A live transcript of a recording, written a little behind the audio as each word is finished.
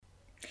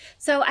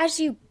So I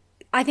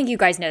think you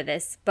guys know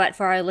this, but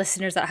for our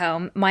listeners at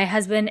home, my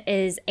husband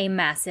is a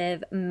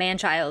massive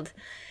man-child.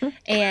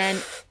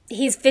 And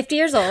he's 50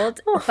 years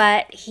old,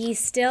 but he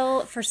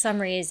still, for some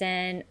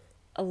reason,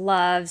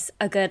 loves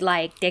a good,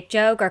 like, dick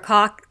joke or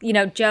cock,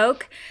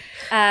 joke.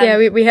 I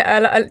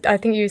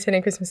think you were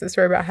telling Christmas a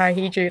story about how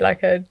he drew,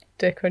 like, a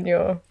dick on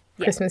your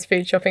Christmas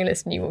food shopping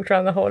list and you walked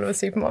around the whole of a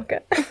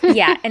supermarket.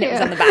 Yeah, and it was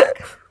on the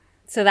back.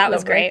 So that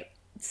was great.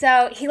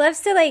 So he loves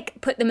to, like,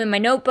 put them in my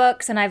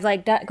notebooks, and I've,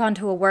 like, gone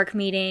to a work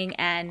meeting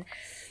and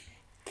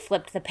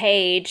flipped the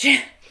page,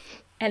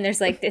 and there's,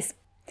 like, this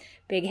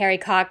big hairy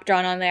cock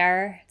drawn on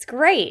there. It's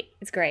great.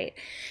 It's great.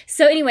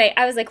 So anyway,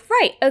 I was like,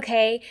 right,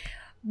 okay,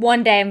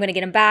 one day I'm going to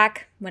get him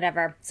back,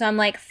 whatever. So I'm,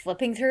 like,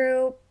 flipping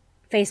through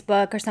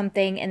Facebook or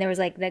something, and there was,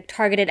 like, the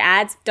targeted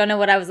ads. Don't know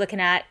what I was looking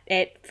at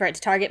for it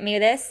to target me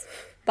with this,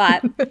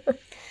 but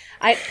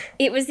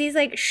it was these,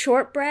 like,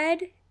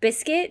 shortbread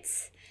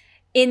biscuits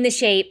in the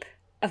shape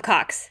of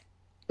cocks.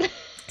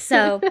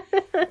 So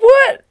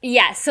What?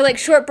 Yeah, so like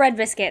shortbread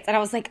biscuits, and I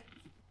was like,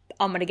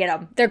 I'm gonna get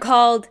them. They're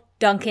called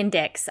Dunkin'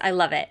 Dicks. I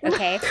love it.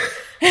 Okay.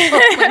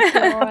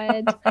 Oh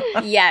my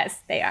God.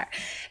 Yes, they are.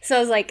 So I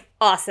was like,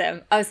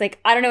 awesome. I was like,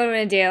 I don't know what I'm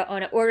gonna do. I'm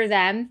gonna order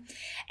them,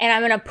 and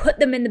I'm gonna put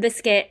them in the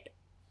biscuit,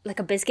 like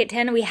a biscuit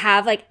tin. We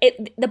have like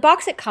the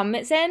box it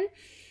comes in.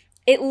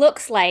 It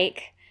looks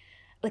like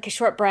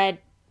a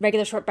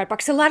regular shortbread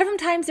box. So a lot of them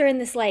times they're in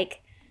this like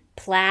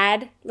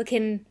plaid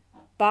looking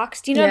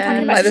box. Do you know what I'm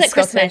talking about? Like It's the like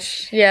Christmas.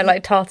 Scottish,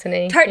 like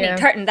tartany.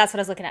 Tartany, that's what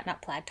I was looking at,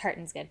 not plaid.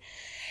 Tartan's good.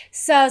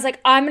 So I was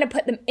like, I'm going to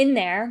put them in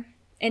there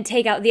and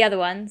take out the other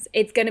ones.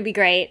 It's going to be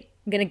great.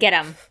 I'm going to get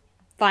them.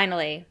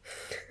 Finally.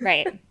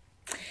 Right.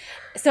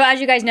 So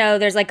as you guys know,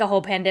 there's like a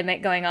whole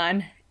pandemic going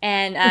on.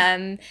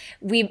 And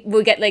we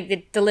get like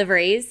the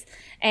deliveries.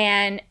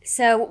 And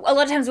so a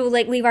lot of times we'll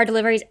like leave our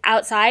deliveries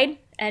outside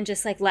and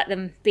just like let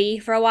them be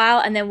for a while.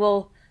 And then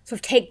we'll sort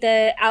of take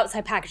the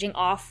outside packaging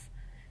off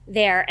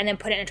there and then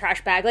put it in a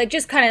trash bag, like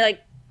just kind of like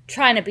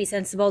trying to be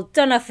sensible.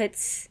 Don't know if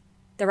it's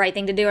the right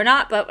thing to do or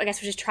not, but I guess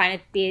we're just trying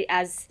to be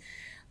as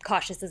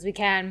cautious as we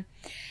can.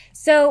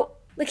 So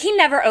like he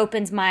never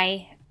opens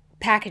my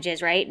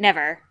packages, right?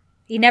 Never.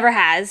 He never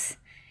has.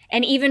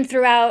 And even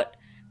throughout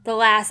the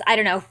last,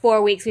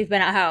 4 weeks we've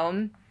been at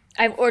home,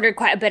 I've ordered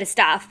quite a bit of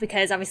stuff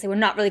because obviously we're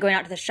not really going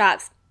out to the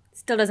shops.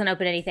 Still doesn't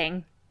open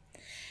anything.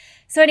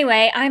 So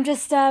anyway, I'm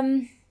just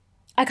I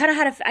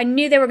kind of I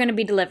knew they were going to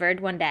be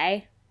delivered one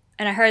day.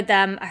 And I heard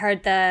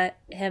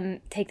him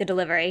take the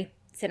delivery,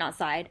 sitting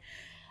outside.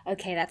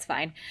 Okay, that's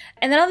fine.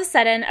 And then all of a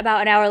sudden, about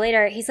an hour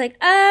later, he's like,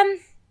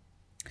 darling.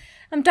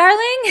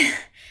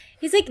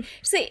 She's like,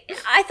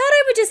 I thought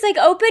I would just like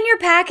open your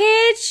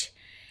package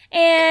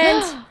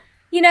and, so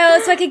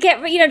I could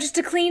get, just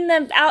to clean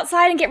the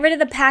outside and get rid of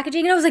the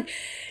packaging. And I was like,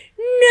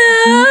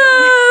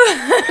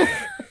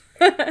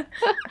 no.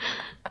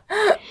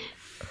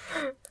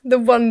 The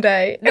one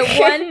day. The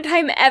one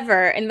time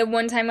ever, and the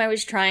one time I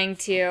was trying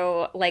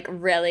to, like,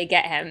 really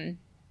get him,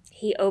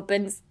 he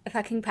opens a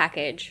fucking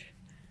package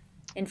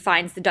and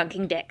finds the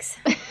Dunkin' Dicks.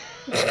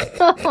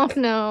 Oh,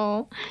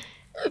 no.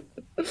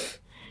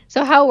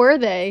 So how were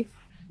they?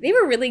 They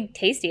were really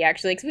tasty,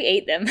 actually, because we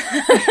ate them.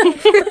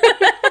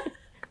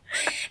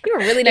 They were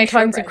really nice. In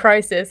times of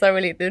crisis, I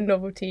will eat the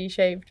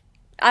novelty-shaped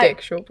dick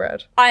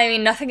shortbread. I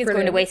mean, nothing is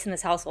going to waste in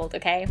this household,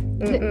 okay?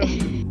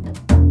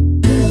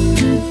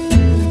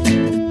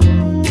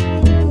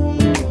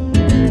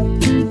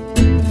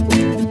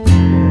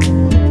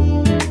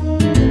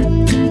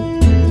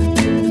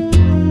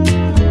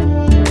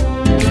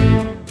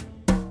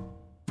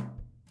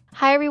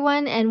 Hi,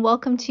 everyone, and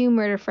welcome to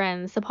Murder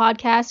Friends, the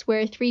podcast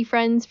where three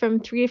friends from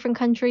three different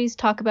countries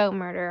talk about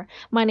murder.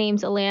 My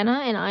name's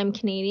Alana, and I'm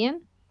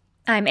Canadian.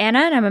 I'm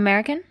Anna, and I'm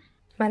American.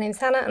 My name's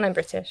Hannah, and I'm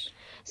British.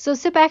 So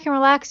sit back and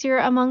relax, you're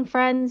among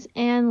friends,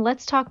 and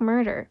let's talk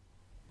murder.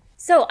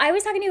 So I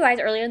was talking to you guys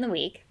earlier in the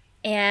week,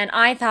 and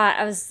I thought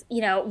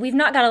we've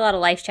not got a lot of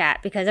life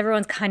chat because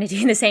everyone's kind of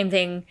doing the same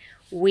thing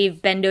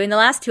we've been doing the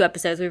last 2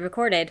 episodes we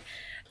recorded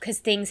because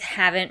things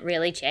haven't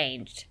really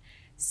changed.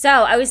 So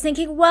I was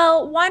thinking,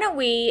 well, why don't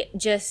we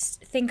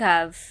just think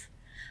of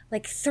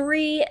like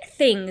 3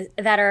 things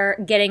that are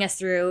getting us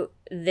through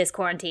this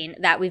quarantine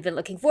that we've been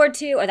looking forward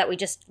to, or that we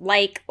just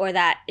like, or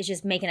that is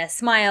just making us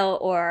smile,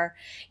 or,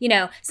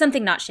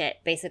 something not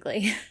shit,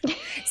 basically.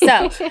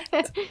 So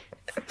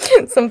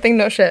something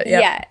not shit,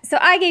 yeah. Yeah. So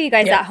I gave you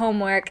guys that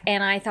homework,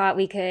 and I thought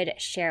we could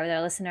share with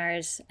our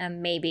listeners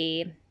and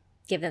maybe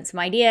give them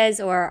some ideas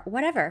or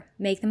whatever,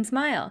 make them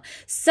smile.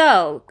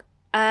 So,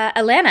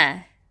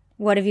 Alana,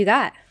 what have you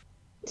got?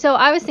 So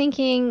I was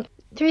thinking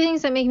 3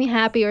 things that make me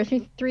happy, or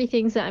 3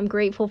 things that I'm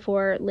grateful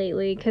for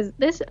lately. Because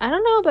I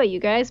don't know about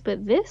you guys,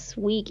 but this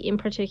week in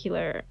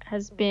particular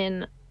has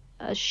been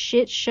a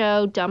shit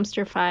show,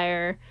 dumpster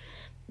fire.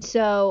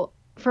 So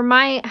for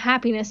my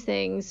happiness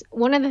things,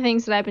 one of the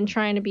things that I've been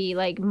trying to be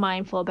like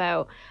mindful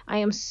about, I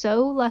am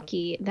so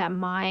lucky that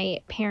my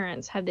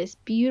parents have this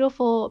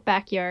beautiful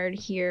backyard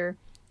here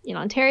in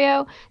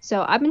Ontario.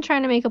 So I've been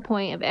trying to make a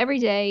point of every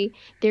day,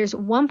 there's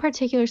one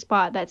particular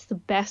spot that's the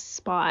best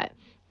spot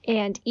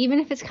And even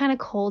if it's kind of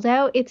cold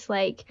out, it's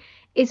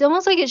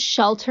almost like it's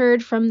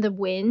sheltered from the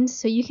wind.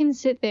 So you can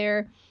sit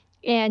there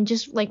and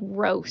just like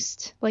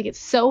roast. Like it's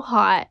so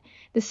hot.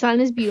 The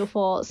sun is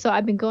beautiful. So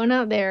I've been going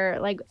out there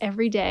like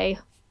every day,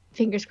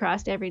 fingers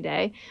crossed every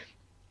day,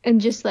 and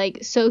just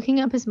like soaking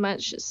up as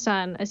much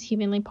sun as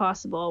humanly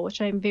possible,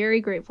 which I'm very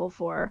grateful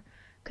for,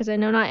 because I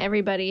know not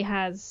everybody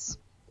has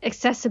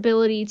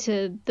accessibility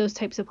to those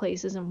types of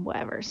places and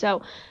whatever.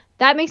 So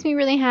that makes me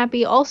really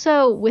happy.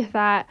 Also, with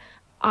that,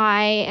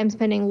 I am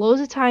spending loads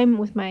of time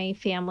with my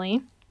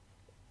family,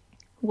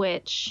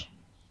 which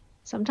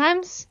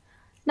sometimes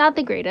not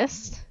the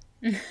greatest,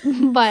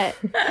 but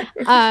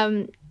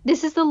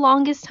this is the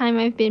longest time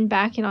I've been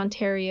back in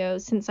Ontario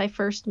since I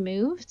first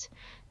moved.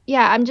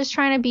 Yeah, I'm just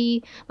trying to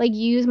be like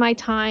use my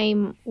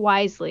time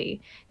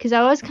wisely, because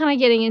I was kind of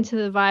getting into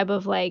the vibe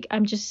of like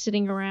I'm just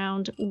sitting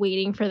around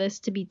waiting for this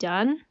to be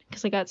done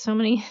because I got so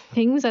many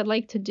things I'd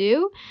like to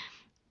do.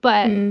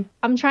 But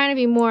I'm trying to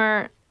be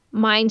more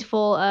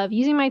mindful of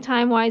using my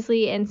time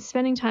wisely and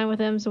spending time with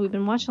them. So we've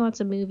been watching lots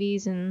of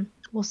movies and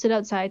we'll sit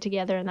outside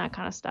together and that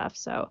kind of stuff.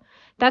 So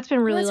that's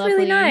been really lovely. That's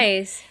really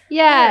nice.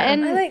 Yeah,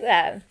 and I like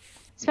that.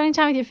 Spending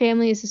time with your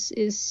family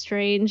is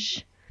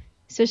strange,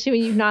 especially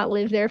when you've not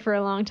lived there for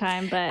a long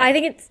time. But I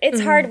think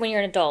it's hard when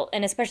you're an adult,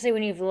 and especially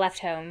when you've left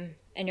home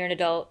and you're an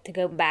adult, to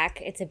go back.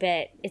 I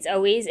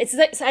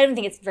don't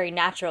think it's very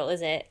natural,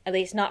 is it? At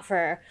least not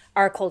for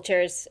our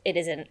cultures, it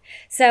isn't.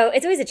 So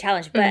it's always a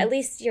challenge, but at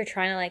least you're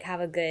trying to like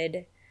have a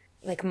good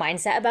like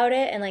mindset about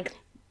it, and like,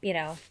 you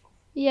know.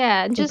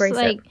 Yeah, just embrace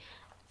like it.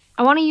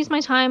 I want to use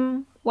my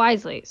time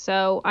wisely.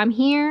 So I'm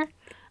here.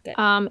 Good.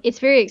 It's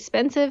very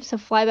expensive to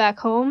fly back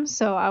home,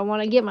 so I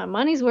want to get my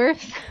money's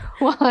worth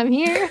while I'm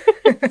here.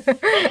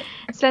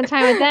 Spend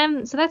time with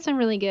them. So that's been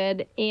really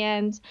good.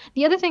 And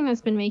the other thing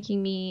that's been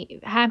making me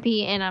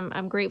happy and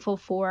I'm grateful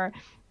for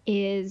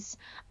is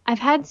I've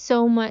had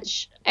so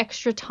much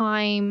extra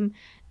time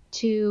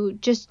to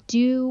just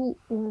do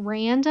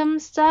random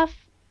stuff,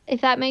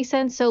 if that makes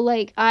sense. So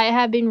like I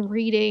have been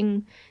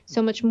reading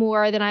so much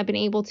more than I've been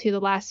able to the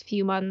last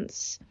few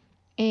months.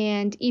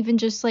 And even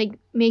just like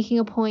making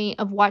a point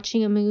of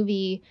watching a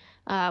movie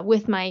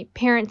with my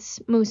parents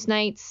most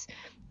nights.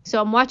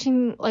 So I'm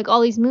watching like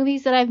all these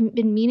movies that I've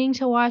been meaning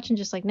to watch and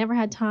just like never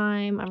had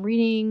time. I'm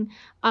reading.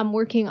 I'm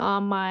working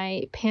on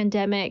my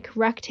pandemic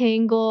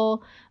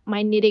rectangle,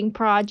 my knitting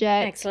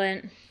project.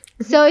 Excellent.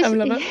 So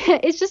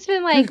it's just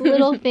been like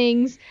little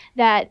things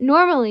that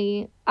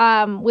normally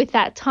with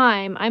that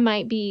time I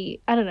might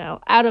be, I don't know,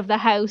 out of the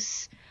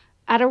house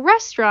at a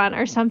restaurant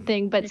or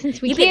something, but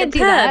since we can't do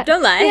that,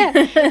 don't lie.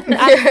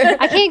 Yeah,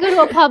 I can't go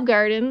to a pub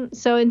garden,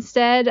 so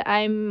instead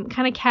I'm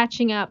kind of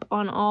catching up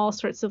on all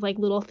sorts of like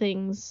little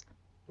things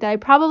that I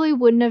probably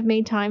wouldn't have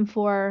made time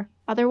for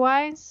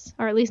otherwise,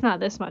 or at least not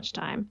this much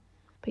time.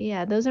 But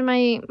yeah, those are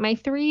my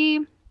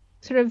three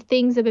sort of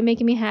things that have been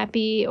making me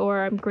happy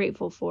or I'm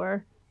grateful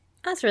for.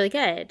 That's really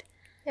good.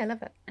 Yeah, I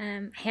love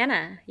it.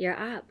 Hannah, you're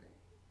up.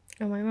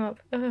 Oh, I'm up.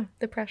 Oh,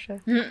 the pressure.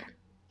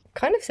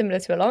 Kind of similar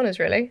to Alana's,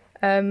 really.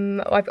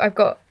 I've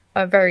got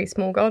a very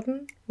small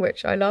garden,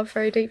 which I love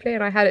very deeply,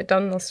 and I had it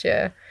done last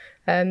year.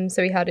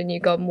 So we had a new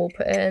garden wall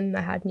put in,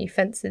 I had new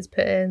fences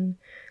put in,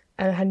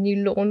 and I had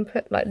new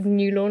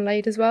lawn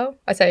laid as well.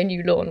 I say a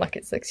new lawn like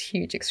it's like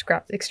huge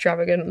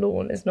extravagant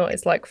lawn. It's not.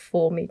 It's like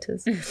 4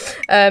 meters,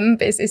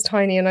 but it's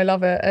tiny and I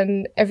love it.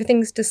 And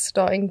everything's just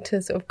starting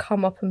to sort of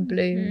come up and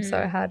bloom. So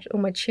I had all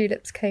my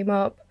tulips came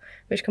up,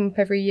 which come up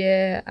every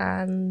year,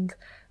 and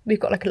we've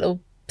got like a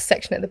little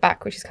section at the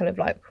back which is kind of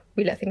like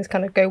we let things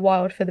kind of go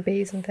wild for the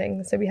bees and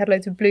things. So we had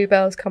loads of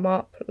bluebells come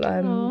up,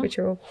 which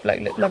are all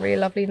like really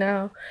lovely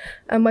now.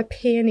 And my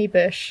peony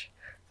bush,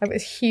 I've got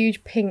this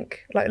huge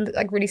pink,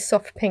 like really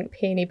soft pink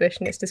peony bush,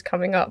 and it's just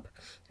coming up,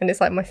 and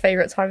it's like my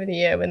favourite time of the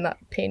year when that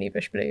peony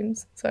bush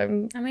blooms.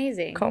 So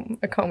amazing.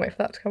 I can't wait for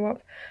that to come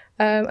up.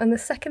 And the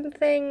second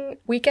thing,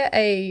 we get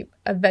a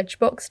veg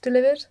box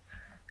delivered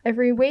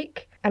every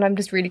week, and I'm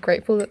just really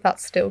grateful that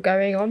that's still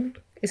going on.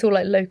 It's all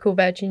like local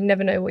veg, and you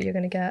never know what you're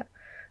going to get.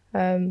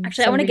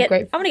 Actually, I want to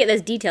get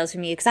those details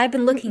from you, because I've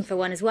been looking for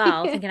one as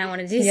well, thinking I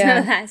want to do some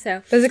of that.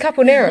 So there's a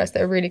couple near us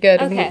that are really good.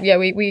 Okay.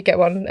 And we get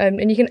one,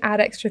 and you can add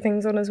extra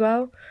things on as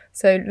well.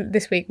 So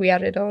this week we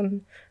added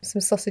on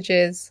some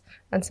sausages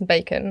and some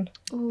bacon.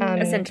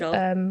 And,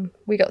 essential.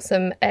 We got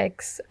some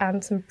eggs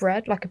and some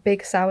bread, like a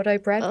big sourdough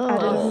bread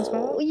added on as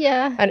well.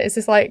 Yeah. And it's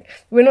just like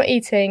we're not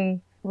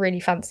eating really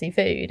fancy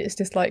food. It's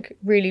just like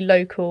really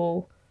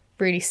local,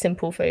 really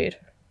simple food.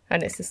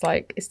 And it's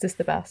just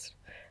the best.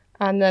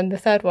 And then the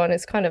third one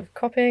is kind of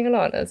copying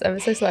Alana's ever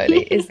so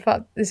slowly, is the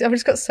fact I've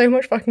just got so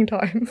much fucking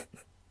time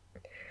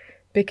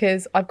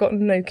because I've got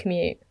no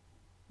commute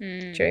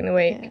during the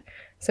week. Yeah.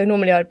 So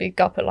normally I'd be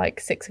up at like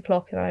 6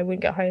 o'clock and I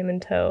wouldn't get home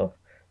until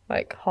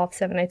like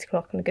 7:30, 8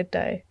 o'clock on a good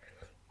day.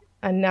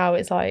 And now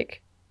it's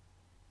like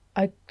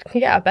I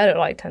can get out of bed at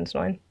like 10 to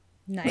 9.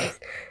 Nice.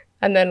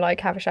 And then like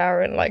have a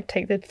shower and like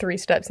take the 3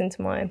 steps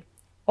into my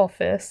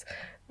office,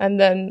 and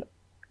then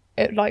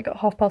at like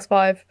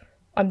 5:30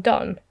 I'm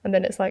done, and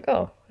then it's like,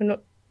 oh, I've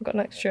got an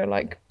extra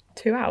like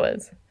 2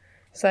 hours.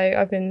 So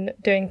I've been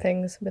doing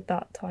things with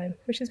that time,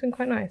 which has been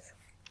quite nice.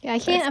 Yeah, I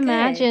can't That's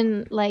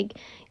imagine like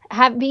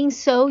being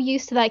so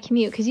used to that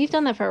commute, because you've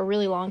done that for a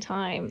really long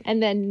time,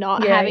 and then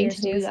not Yeah, having yes,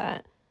 to do yes.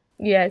 that.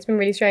 Yeah, it's been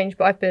really strange,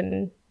 but I've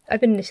been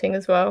knitting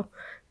as well,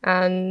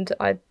 and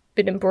I've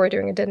been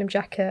embroidering a denim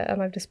jacket,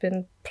 and I've just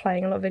been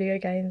playing a lot of video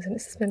games, and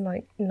it's just been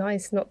like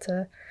nice not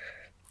to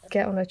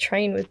get on a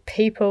train with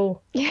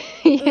people. Yeah.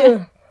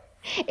 Ugh.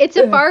 It's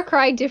a far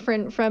cry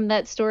different from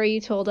that story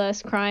you told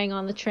us, crying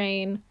on the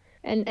train.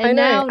 And I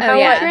know. now How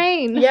the I-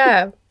 train.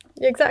 Yeah,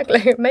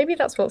 exactly. Maybe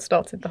that's what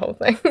started the whole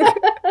thing.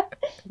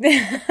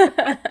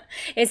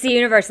 It's the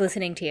universe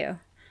listening to you.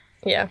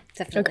 Yeah,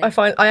 Definitely.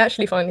 I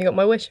actually finally got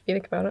my wish. If you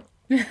think about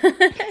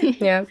it.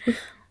 Yeah.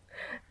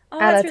 Oh,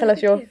 Anna, that's tell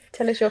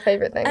really us your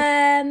favorite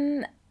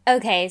thing.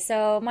 Okay,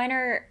 so mine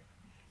are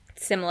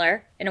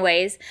similar in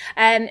ways.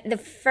 The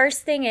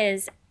first thing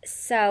is,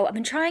 so I've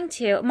been trying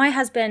to. My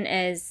husband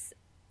is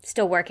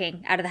still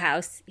working out of the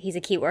house. He's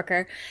a key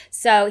worker,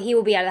 so he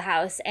will be out of the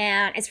house,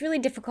 and it's really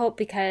difficult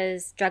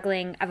because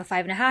juggling. I have a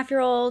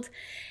 5.5-year-old,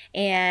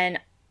 and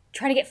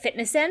trying to get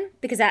fitness in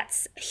because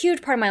that's a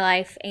huge part of my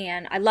life,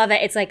 and I love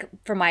it. It's like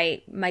for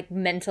my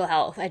mental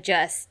health. I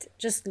just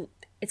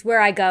it's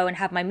where I go and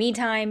have my me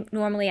time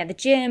normally at the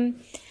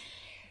gym.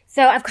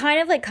 So I've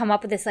kind of like come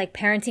up with this like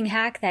parenting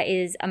hack that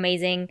is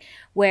amazing,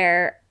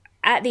 where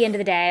at the end of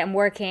the day I'm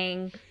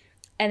working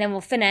and then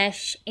we'll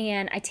finish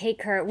and I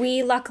take her.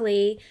 We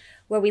luckily,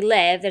 where we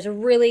live, there's a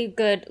really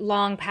good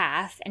long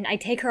path, and I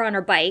take her on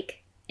her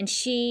bike and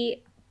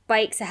she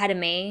bikes ahead of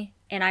me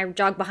and I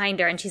jog behind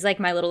her, and she's like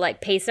my little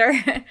like pacer.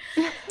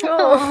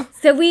 Oh.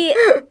 So we,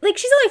 like,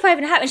 she's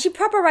only 5.5, and she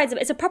proper rides,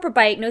 it's a proper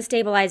bike, no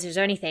stabilizers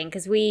or anything,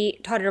 because we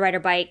taught her to ride her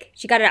bike.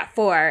 She got it at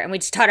 4, and we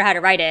just taught her how to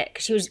ride it,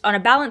 because she was on a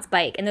balance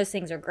bike, and those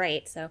things are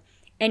great. So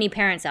any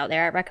parents out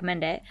there, I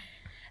recommend it.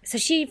 So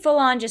she full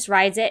on just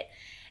rides it,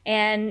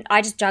 and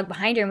I just jog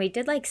behind her, and we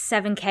did like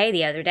 7K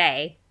the other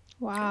day.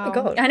 Wow. Oh my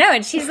god. I know,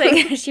 and she's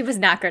like, she was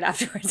knackered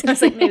afterwards. I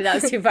was like, maybe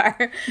that was too far.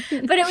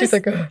 But it was, She's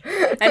like, oh.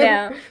 I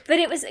know. But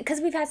it was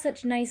because we've had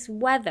such nice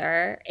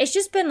weather. It's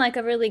just been like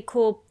a really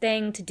cool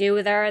thing to do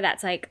with her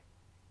that's like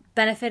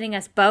benefiting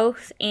us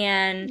both,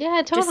 and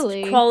Yeah,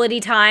 totally. just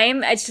quality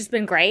time. It's just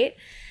been great.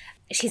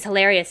 She's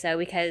hilarious though,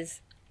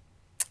 because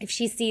if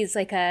she sees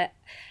like the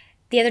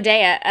other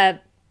day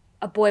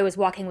a boy was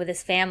walking with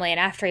his family, and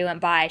after he went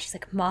by, she's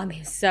like, "Mom, he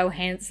was so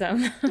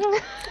handsome."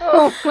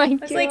 Oh my I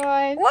was like,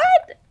 god.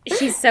 what?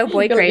 She's so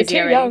boy You're crazy too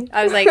already. young.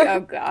 I was like,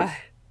 oh god.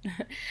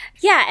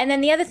 Yeah, and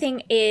then the other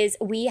thing is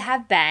we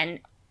have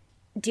been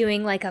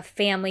doing like a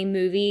family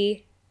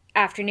movie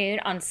afternoon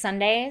on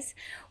Sundays,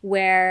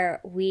 where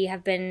we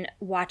have been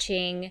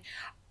watching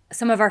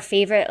some of our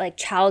favorite like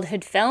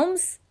childhood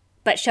films,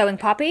 but showing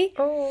Poppy.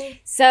 Oh.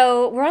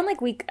 So we're on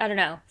like week, I don't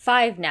know,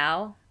 5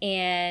 now,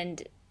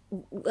 and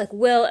like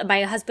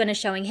my husband is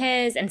showing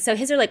his, and so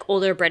his are like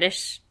older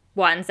British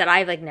ones that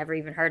I've like never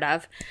even heard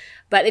of,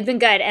 but they've been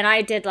good. And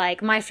I did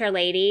like My Fair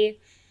Lady,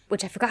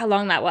 which I forgot how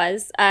long that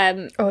was.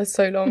 Oh, it's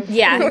so long.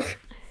 Yeah,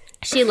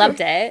 she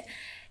loved it.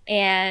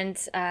 And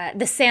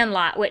The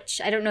Sandlot, which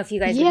I don't know if you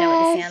guys would know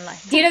what The Yes.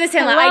 Sandlot. Do you know The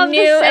Sandlot? love I The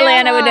knew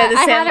Alana would know The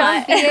Sandlot. I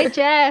had Sandlot. it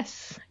on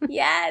VHS.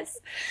 Yes.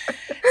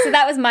 So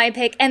that was my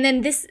pick. And then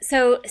this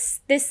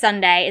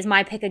Sunday is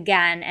my pick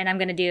again, and I'm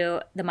going to do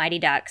The Mighty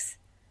Ducks.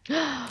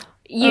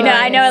 You know,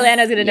 I know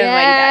Alana's going to know The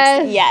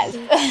Mighty Ducks. Yes.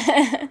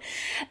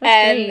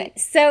 great.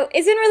 So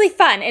it's been really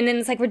fun. And then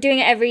it's like we're doing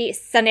it every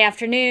Sunday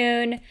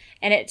afternoon,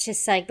 and it's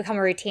just like become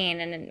a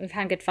routine, and we've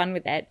had good fun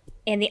with it.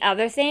 And the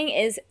other thing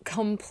is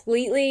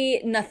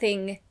completely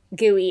nothing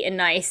gooey and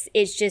nice.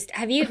 It's just,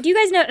 do you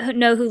guys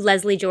know who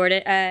Leslie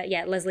Jordan,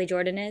 Leslie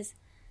Jordan is?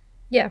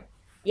 Yeah.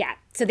 Yeah,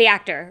 so the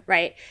actor,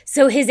 right?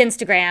 So his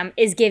Instagram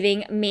is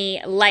giving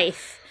me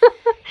life.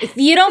 If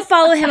you don't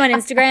follow him on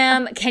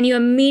Instagram, can you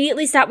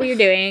immediately stop what you're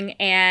doing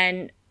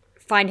and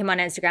find him on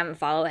Instagram and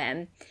follow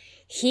him?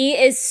 He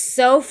is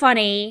so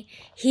funny.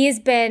 He has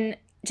been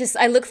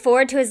I look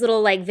forward to his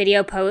little like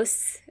video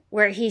posts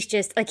where he's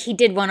just like, he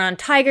did one on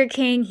Tiger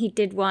King. He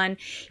did one.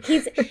 For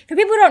people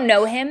who don't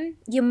know him,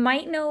 you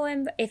might know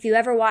him if you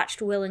ever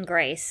watched Will and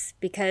Grace,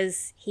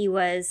 because he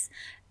was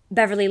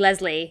Beverly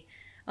Leslie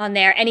on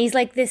there, and he's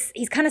like this,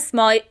 he's kind of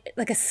small,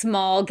 like a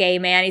small gay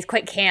man. He's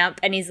quite camp,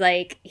 and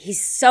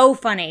he's so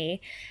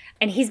funny,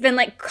 and he's been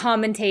like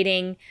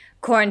commentating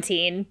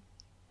quarantine,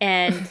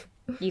 and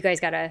you guys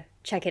gotta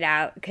check it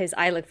out because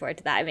I look forward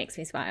to that. It makes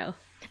me smile.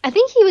 I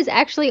think he was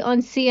actually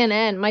on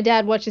CNN. My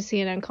dad watches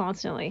CNN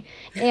constantly.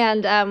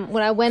 And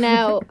when I went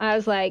out, I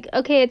was like,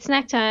 okay, it's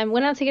snack time.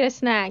 Went out to get a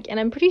snack. And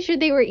I'm pretty sure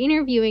they were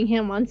interviewing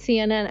him on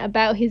CNN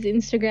about his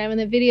Instagram and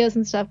the videos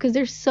and stuff, because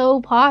they're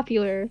so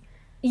popular.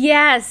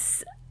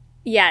 Yes,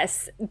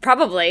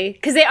 probably,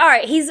 because they are.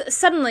 He's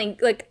suddenly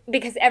like,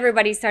 because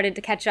everybody started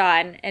to catch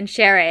on and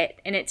share it,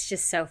 and it's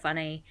just so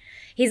funny.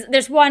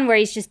 There's one where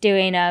he's just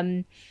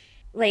doing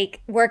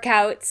like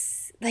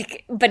workouts,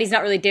 like, but he's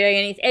not really doing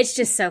anything. It's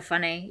just so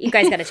funny. You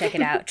guys got to check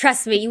it out.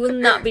 Trust me, you will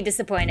not be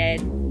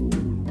disappointed.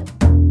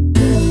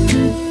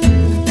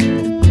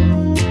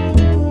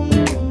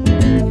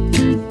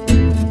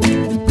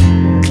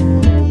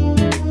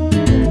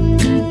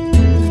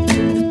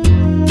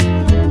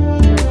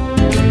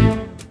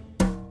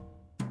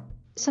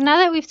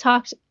 we've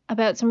talked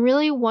about some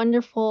really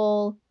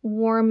wonderful,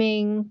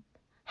 warming,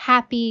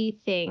 happy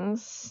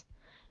things,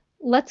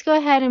 let's go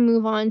ahead and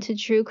move on to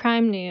true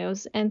crime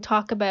news and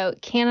talk about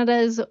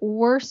Canada's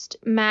worst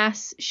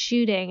mass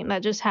shooting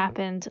that just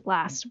happened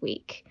last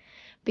week.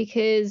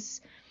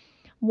 Because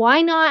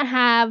why not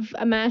have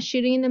a mass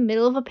shooting in the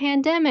middle of a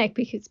pandemic?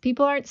 Because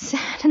people aren't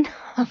sad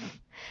enough.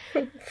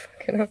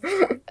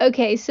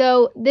 Okay,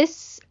 so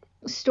this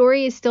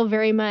story is still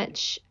very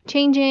much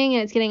changing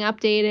and it's getting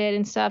updated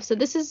and stuff. So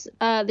this is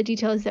the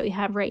details that we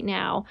have right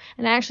now.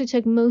 And I actually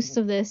took most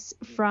of this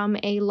from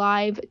a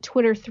live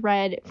Twitter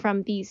thread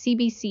from the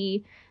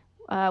CBC,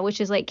 which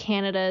is like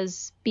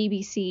Canada's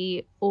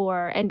BBC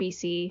or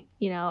NBC.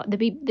 You know, the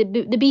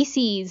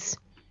BCs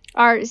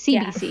are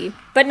CBC. Yeah.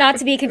 But not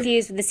to be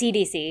confused with the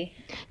CDC.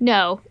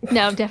 No,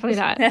 definitely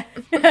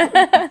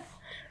not.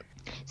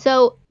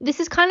 So this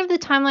is kind of the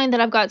timeline that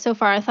I've got so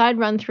far. I thought I'd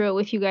run through it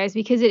with you guys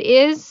because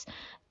it's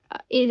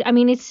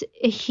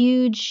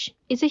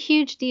a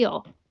huge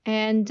deal,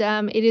 and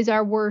it is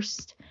our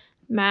worst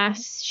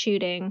mass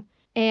shooting,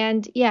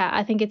 and yeah,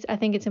 I think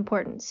it's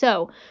important.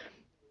 So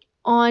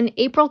on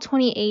April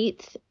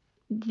 28th,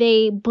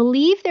 they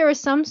believe there was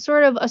some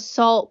sort of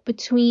assault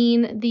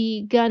between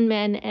the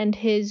gunman and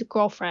his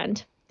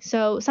girlfriend.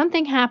 So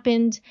something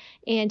happened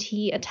and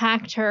he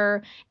attacked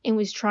her and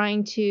was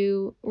trying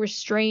to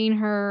restrain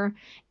her,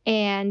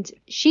 and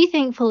she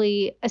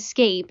thankfully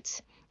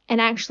escaped and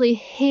actually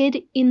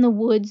hid in the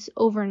woods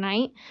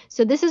overnight.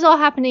 So this is all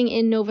happening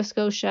in Nova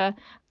Scotia.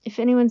 If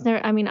anyone's there,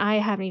 I mean, I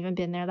haven't even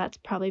been there.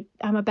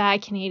 I'm a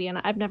bad Canadian.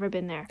 I've never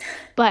been there.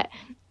 But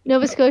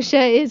Nova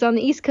Scotia is on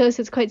the East Coast.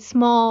 It's quite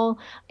small.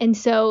 And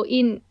so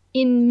in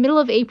middle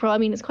of April, I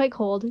mean, it's quite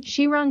cold.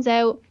 She runs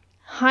out,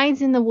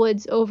 hides in the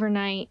woods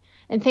overnight,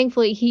 and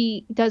thankfully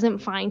he doesn't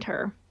find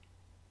her.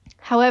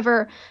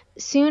 However,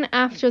 soon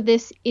after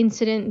this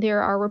incident,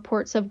 there are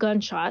reports of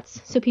gunshots.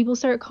 So people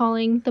start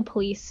calling the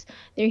police.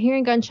 They're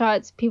hearing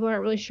gunshots. People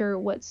aren't really sure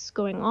what's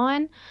going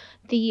on.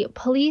 The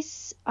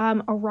police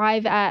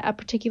arrive at a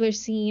particular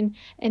scene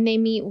and they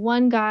meet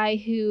one guy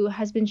who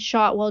has been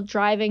shot while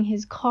driving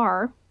his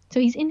car. So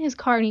he's in his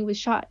car and he was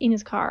shot in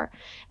his car.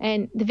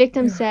 And the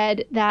victim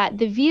said that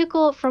the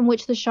vehicle from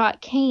which the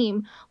shot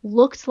came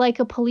looked like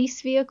a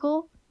police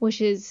vehicle,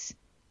 which is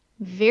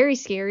very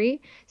scary.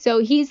 So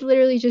he's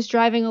literally just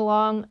driving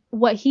along.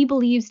 What he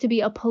believes to be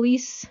a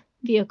police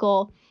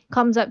vehicle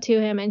comes up to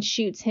him and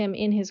shoots him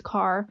in his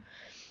car.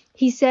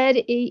 He said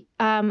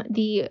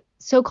the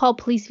so-called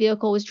police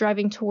vehicle was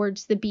driving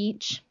towards the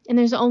beach, and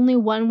there's only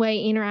one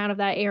way in or out of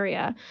that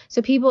area.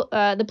 So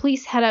the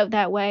police head out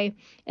that way,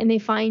 and they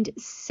find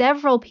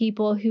several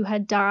people who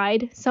had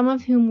died, some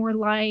of whom were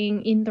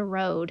lying in the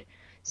road.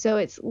 So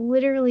it's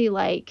literally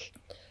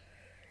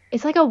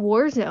it's like a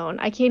war zone.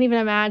 I can't even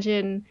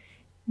imagine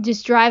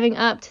just driving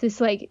up to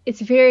this, it's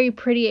a very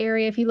pretty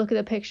area if you look at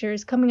the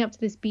pictures, coming up to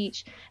this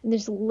beach, and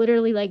there's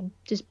literally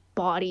just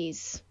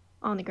bodies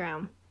on the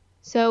ground.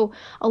 So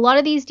a lot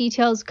of these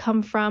details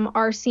come from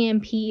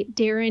RCMP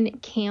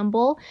Darren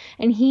Campbell,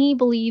 and he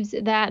believes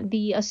that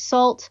the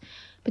assault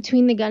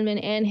between the gunman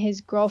and his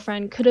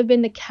girlfriend could have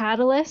been the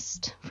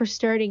catalyst for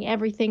starting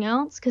everything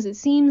else, because it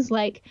seems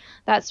like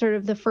that's sort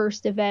of the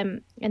first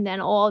event, and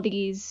then all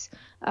these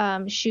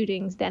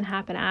shootings then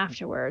happen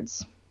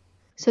afterwards.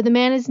 So the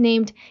man is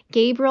named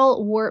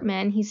Gabriel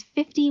Wortman. He's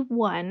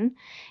 51,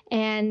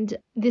 and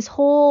this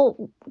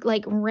whole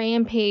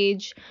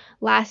rampage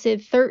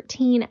lasted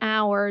 13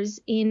 hours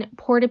in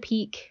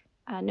Portapique,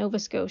 Nova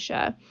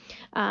Scotia.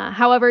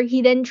 However,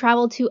 he then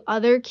traveled to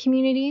other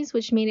communities,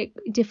 which made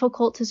it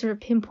difficult to sort of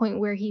pinpoint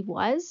where he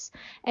was,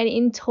 and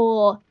in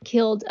total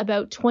killed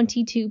about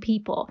 22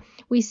 people.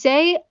 We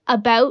say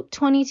about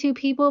 22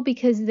 people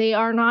because they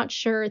are not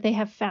sure they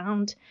have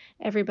found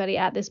everybody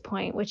at this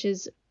point, which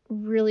is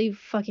really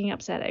fucking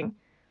upsetting.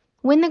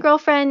 When the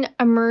girlfriend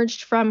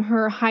emerged from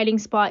her hiding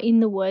spot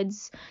in the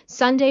woods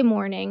Sunday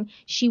morning,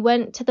 she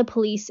went to the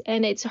police,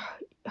 and it's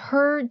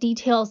her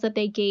details that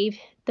they gave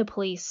the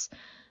police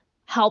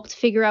helped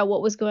figure out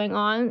what was going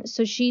on.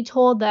 So she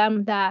told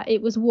them that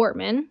it was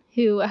Wortman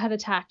who had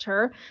attacked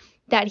her,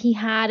 that he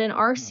had an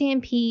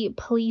RCMP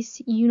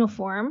police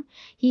uniform,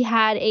 he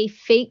had a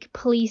fake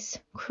police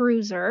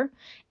cruiser,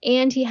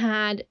 and he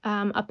had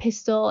a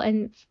pistol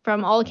and,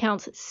 from all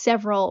accounts,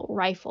 several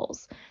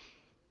rifles.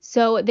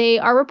 So they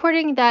are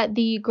reporting that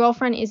the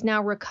girlfriend is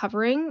now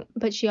recovering,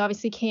 but she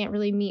obviously can't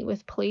really meet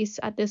with police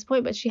at this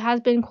point, but she has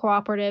been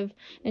cooperative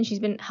and she's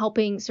been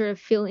helping sort of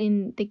fill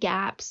in the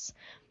gaps.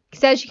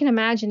 Because as you can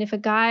imagine, if a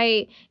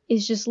guy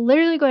is just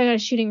literally going on a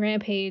shooting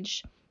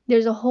rampage,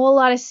 there's a whole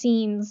lot of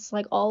scenes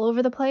all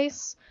over the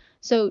place.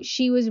 So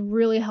she was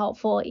really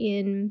helpful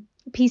in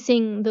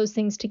piecing those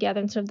things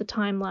together and sort of the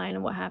timeline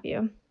and what have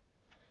you.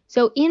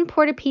 So in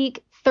Portapique,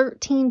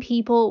 13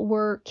 people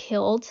were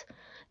killed.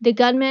 The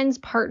gunman's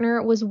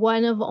partner was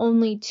one of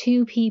only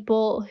 2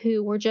 people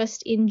who were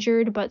just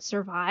injured but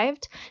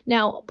survived.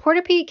 Now,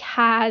 Portapique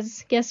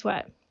has, guess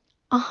what?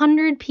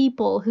 100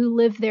 people who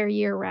live there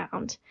year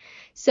round.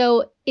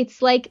 So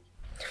it's like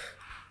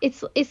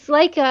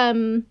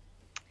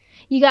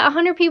you got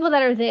 100 people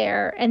that are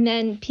there, and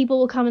then people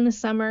will come in the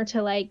summer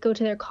to like go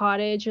to their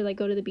cottage or like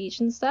go to the beach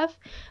and stuff.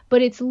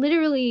 But it's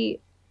literally,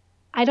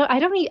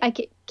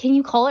 can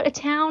you call it a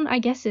town? I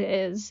guess it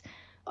is.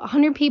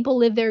 100 people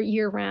live there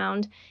year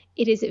round.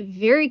 It is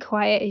very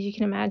quiet, as you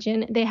can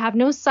imagine. They have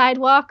no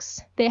sidewalks.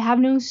 They have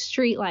no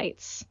street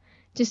lights,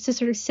 just to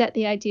sort of set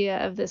the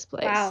idea of this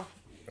place. Wow.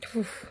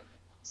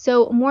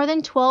 So more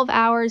than 12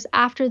 hours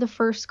after the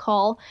first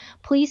call,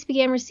 police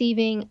began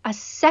receiving a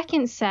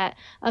second set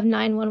of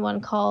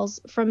 911 calls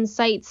from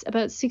sites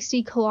about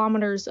 60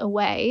 kilometers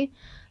away.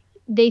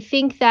 They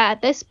think that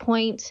at this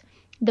point,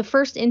 the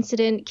first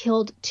incident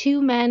killed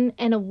 2 men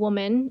and a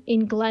woman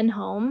in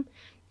Glenholm,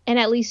 and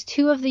at least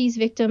 2 of these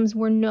victims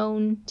were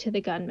known to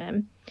the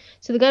gunman.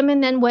 So the gunman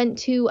then went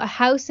to a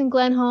house in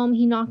Glenholm.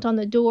 He knocked on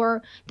the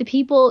door. The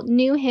people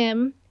knew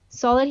him,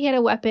 saw that he had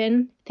a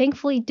weapon,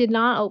 thankfully did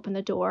not open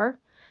the door.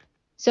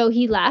 So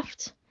he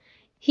left.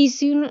 He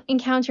soon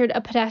encountered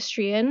a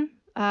pedestrian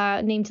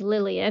named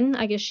Lillian.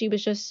 I guess she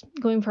was just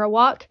going for a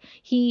walk.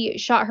 He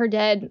shot her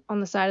dead on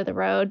the side of the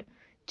road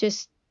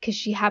just because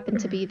she happened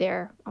to be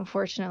there,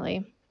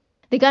 unfortunately.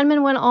 The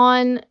gunman went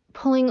on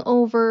pulling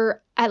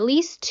over at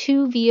least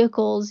 2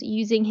 vehicles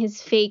using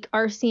his fake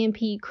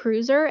RCMP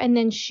cruiser and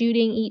then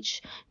shooting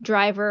each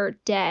driver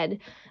dead.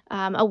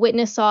 A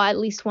witness saw at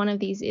least one of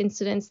these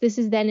incidents. This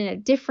is then in a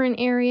different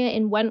area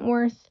in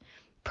Wentworth.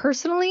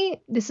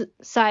 Personally, this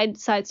side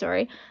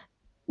story,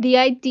 the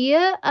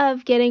idea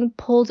of getting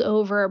pulled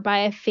over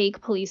by a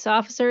fake police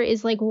officer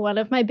is like one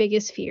of my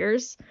biggest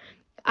fears.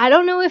 I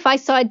don't know if I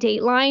saw a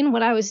Dateline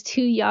when I was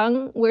too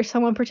young where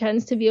someone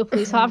pretends to be a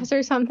police officer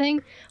or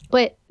something,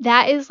 but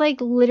that is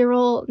like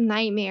literal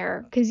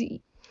nightmare, because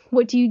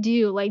what do you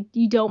do? Like,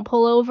 you don't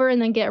pull over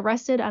and then get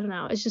arrested? I don't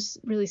know. It's just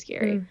really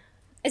scary.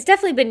 It's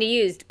definitely been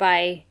used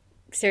by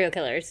serial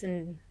killers,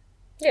 and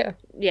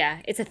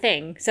yeah, it's a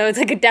thing. So it's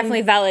like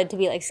definitely valid to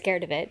be like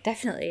scared of it.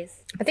 Definitely.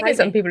 I think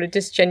some people are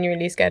just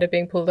genuinely scared of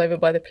being pulled over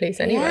by the police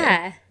anyway.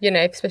 Yeah. You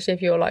know, especially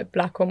if you're like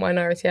black or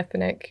minority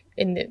ethnic,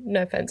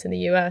 no offense, in the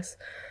US,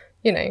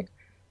 you know.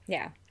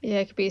 Yeah. Yeah,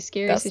 it could be a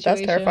scary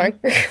situation. That's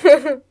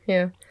terrifying.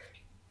 Yeah.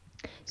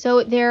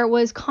 So there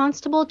was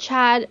Constable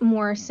Chad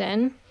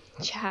Morrison.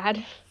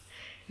 Chad.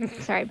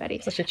 Sorry,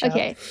 buddy. Such a Chad.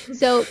 Okay,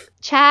 so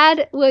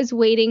Chad was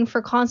waiting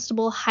for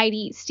Constable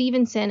Heidi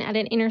Stevenson at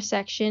an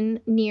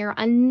intersection near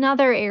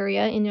another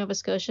area in Nova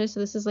Scotia. So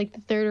this is like the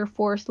 3rd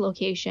or 4th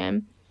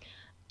location.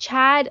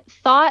 Chad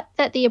thought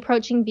that the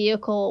approaching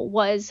vehicle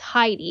was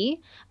Heidi,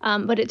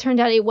 but it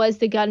turned out it was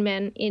the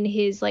gunman in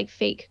his like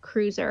fake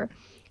cruiser.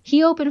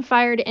 He opened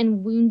fire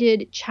and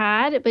wounded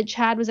Chad, but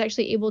Chad was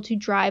actually able to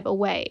drive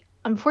away.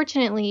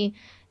 Unfortunately,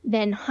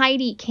 then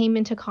Heidi came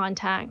into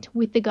contact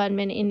with the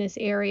gunman in this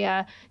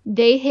area.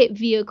 They hit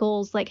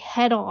vehicles like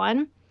head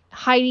on.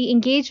 Heidi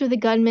engaged with the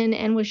gunman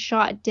and was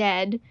shot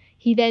dead.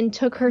 He then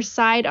took her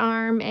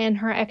sidearm and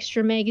her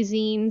extra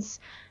magazines.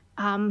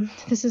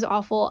 This is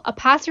awful. A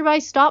passerby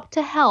stopped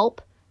to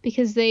help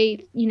because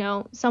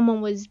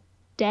someone was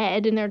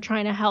dead and they're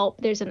trying to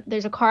help. There's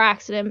a car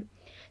accident.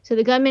 So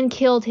the gunman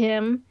killed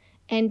him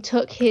and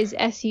took his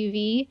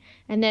SUV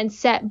and then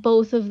set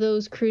both of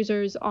those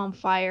cruisers on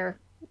fire,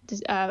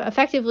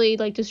 effectively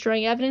like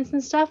destroying evidence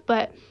and stuff.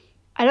 But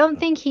I don't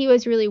think he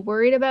was really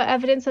worried about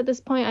evidence at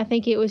this point. I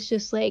think it was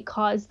just like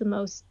caused the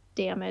most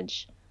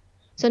damage.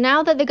 So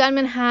now that the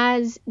gunman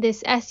has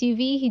this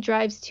SUV, he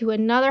drives to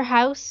another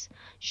house,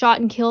 shot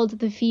and killed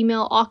the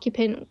female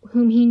occupant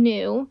whom he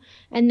knew,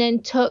 and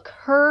then took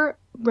her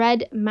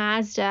red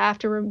Mazda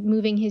after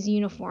removing his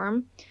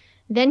uniform.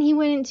 Then he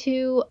went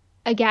into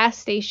a gas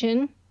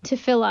station to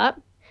fill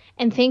up,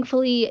 and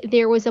thankfully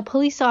there was a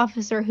police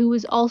officer who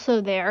was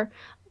also there,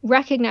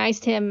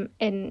 recognized him,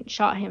 and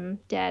shot him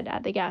dead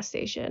at the gas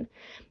station.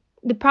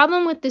 The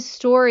problem with this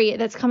story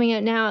that's coming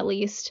out now, at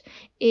least,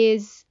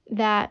 is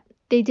that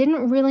they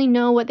didn't really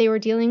know what they were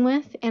dealing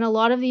with, and a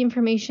lot of the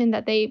information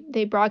that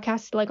they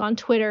broadcasted like on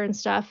Twitter and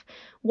stuff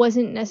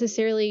wasn't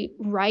necessarily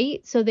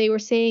right. So they were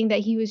saying that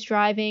he was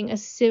driving a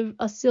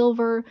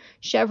silver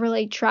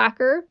Chevrolet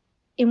Tracker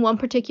in one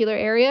particular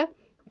area,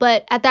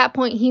 but at that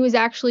point he was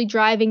actually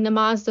driving the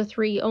Mazda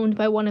 3 owned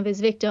by one of his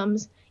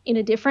victims in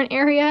a different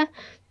area.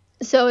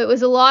 So it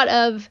was a lot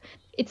of,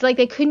 it's like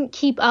they couldn't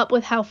keep up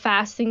with how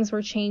fast things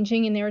were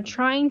changing, and they were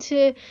trying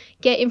to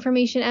get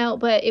information out,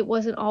 but it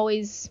wasn't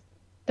always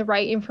the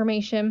right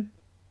information.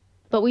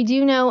 But we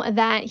do know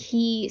that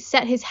he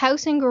set his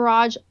house and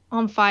garage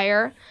on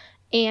fire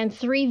and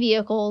 3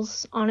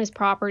 vehicles on his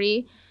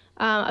property.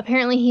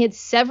 Apparently he had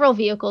several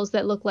vehicles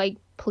that looked like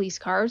police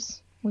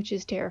cars, which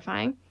is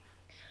terrifying.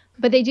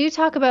 But they do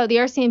talk about, the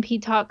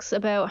RCMP talks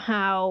about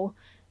how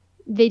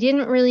they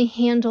didn't really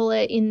handle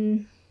it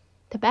in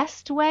the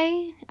best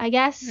way, I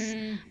guess.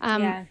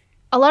 Yeah.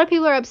 A lot of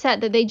people are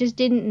upset that they just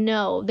didn't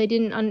know. They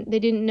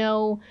didn't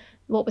know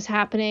what was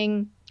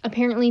happening.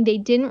 Apparently, they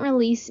didn't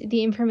release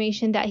the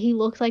information that he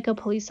looked like a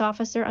police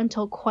officer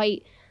until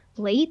quite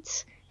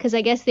late, because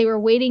I guess they were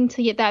waiting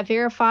to get that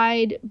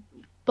verified,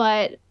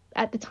 but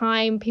at the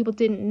time, people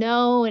didn't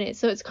know,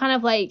 so it's kind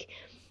of like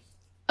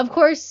of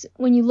course,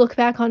 when you look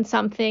back on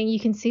something, you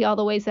can see all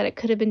the ways that it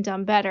could have been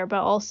done better,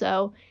 but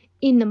also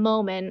in the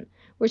moment,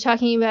 we're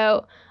talking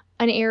about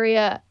an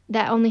area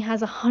that only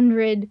has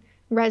 100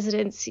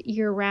 residents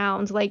year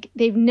round. Like,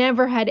 they've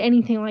never had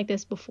anything like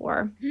this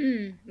before.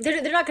 They're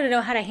not going to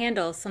know how to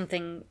handle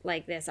something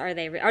like this, are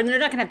they? Or they're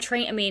not going to have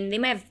trained. I mean, they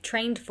might have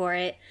trained for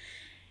it,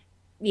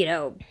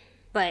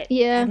 but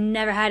Yeah. I've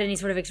never had any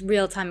sort of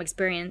real-time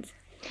experience.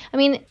 I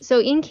mean, so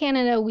in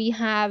Canada,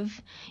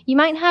 you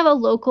might have a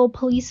local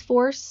police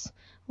force,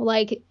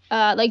 like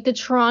the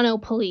Toronto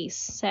police,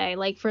 say,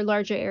 like for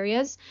larger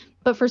areas.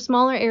 But for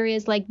smaller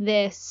areas like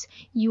this,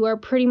 you are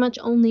pretty much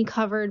only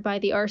covered by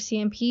the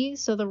RCMP,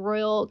 so the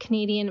Royal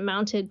Canadian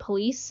Mounted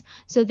Police.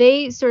 So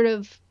they sort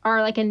of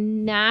are like a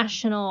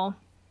national,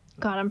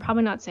 God, I'm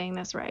probably not saying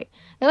this right.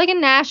 They're like a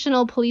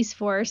national police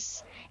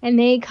force, and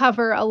they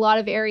cover a lot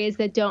of areas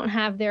that don't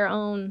have their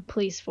own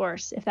police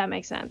force, if that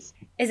makes sense.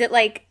 Is it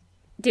like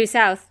due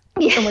south?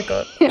 Oh my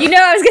god.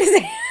 I was going to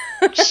say.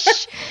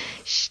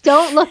 Shh,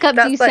 don't look up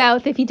That's due like-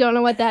 south if you don't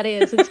know what that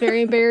is. It's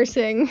very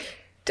embarrassing.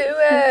 Do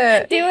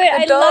it. Do it.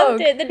 I dog.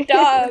 loved it. The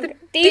dog.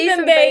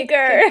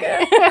 Diefenbaker.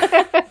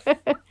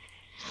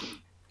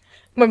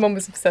 My mum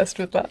was obsessed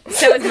with that.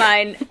 So was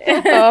mine.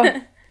 Oh.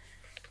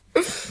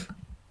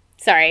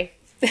 Sorry.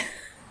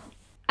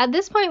 At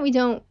this point, we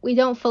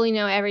don't fully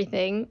know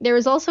everything. There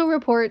was also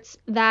reports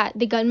that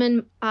the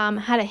gunman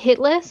had a hit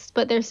list,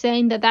 but they're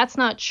saying that that's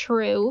not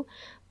true.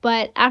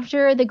 But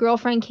after the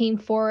girlfriend came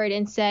forward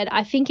and said,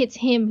 I think it's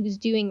him who's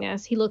doing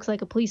this. He looks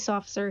like a police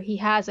officer. He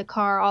has a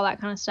car, all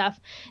that kind of stuff.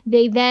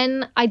 They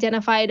then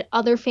identified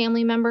other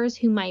family members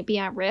who might be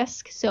at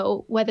risk.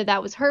 So whether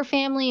that was her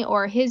family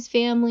or his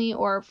family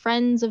or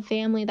friends of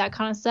family, that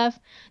kind of stuff,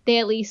 they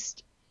at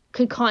least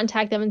could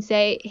contact them and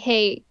say,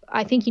 hey,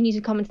 I think you need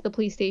to come into the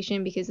police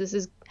station because this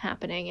is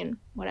happening and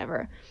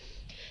whatever.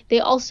 They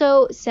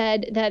also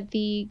said that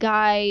the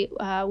guy,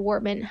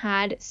 Wortman,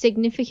 had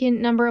significant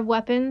number of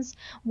weapons.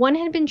 One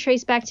had been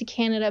traced back to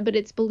Canada, but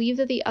it's believed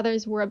that the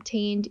others were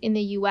obtained in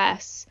the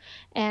U.S.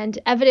 And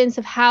evidence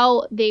of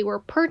how they were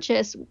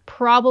purchased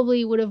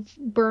probably would have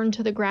burned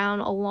to the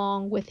ground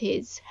along with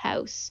his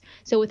house.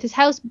 So with his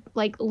house,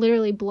 like,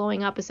 literally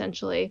blowing up,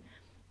 essentially,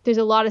 there's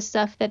a lot of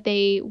stuff that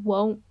they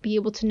won't be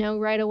able to know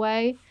right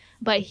away.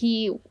 But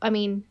he,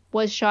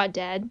 was shot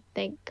dead,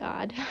 thank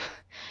God.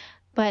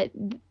 But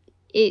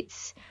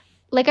it's,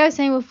 like I was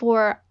saying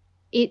before,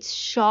 it's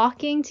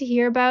shocking to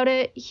hear about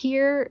it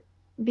here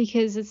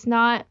because it's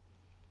not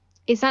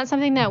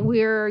something that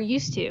we're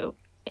used to.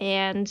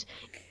 And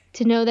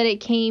to know that it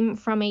came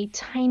from a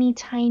tiny,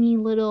 tiny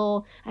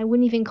little, I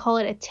wouldn't even call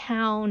it a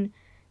town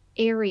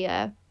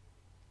area,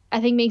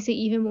 I think makes it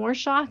even more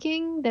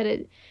shocking that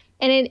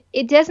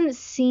it doesn't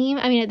seem,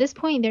 at this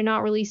point, they're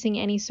not releasing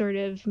any sort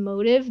of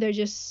motive. They're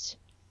just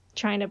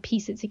trying to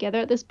piece it together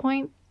at this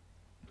point.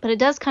 But it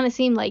does kind of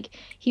seem like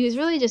he was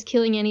really just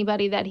killing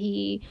anybody that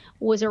he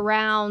was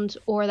around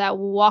or that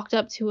walked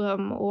up to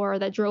him or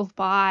that drove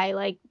by,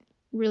 like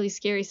really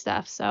scary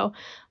stuff. So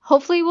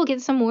hopefully we'll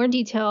get some more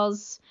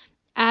details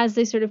as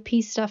they sort of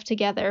piece stuff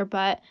together.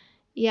 But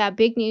yeah,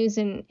 big news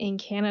in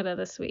Canada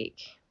this week.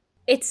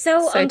 It's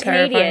so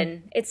un-Canadian.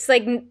 terrifying. It's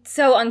like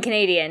so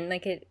un-Canadian.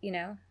 Like it,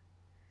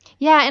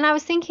 Yeah, and I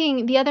was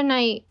thinking the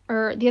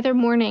other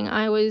morning,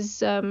 I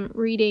was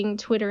reading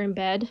Twitter in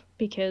bed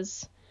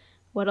because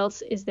what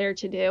else is there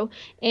to do?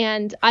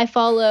 And I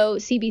follow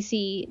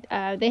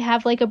CBC. They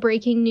have like a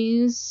breaking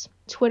news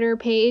Twitter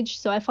page,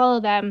 so I follow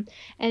them.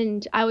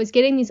 And I was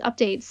getting these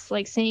updates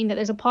like saying that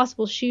there's a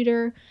possible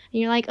shooter, and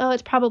you're like, oh,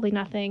 it's probably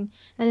nothing.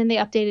 And then they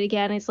update it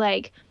again. It's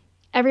like,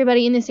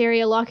 everybody in this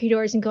area, lock your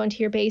doors and go into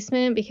your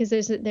basement because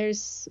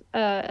there's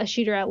a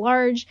shooter at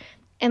large.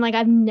 And like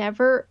I've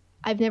never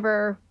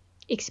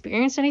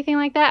experienced anything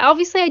like that.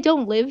 Obviously, I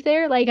don't live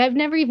there. Like I've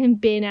never even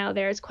been out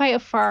there. It's quite a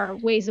far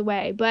ways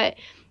away, but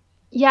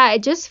yeah,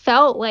 it just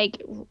felt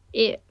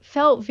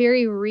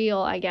very real,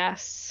 I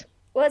guess.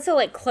 well, it's so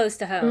like close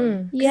to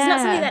home. 'Cause Yeah. it's not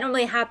something that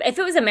normally happens. If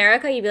it was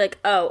America, you'd be like,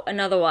 oh,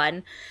 another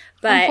one.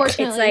 But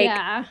Unfortunately, it's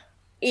like,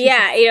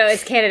 yeah.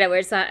 it's Canada where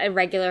it's not a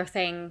regular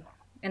thing.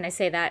 And I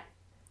say that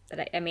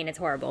it's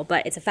horrible,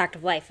 but it's a fact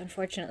of life,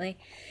 unfortunately.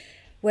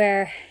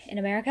 Where in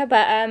America,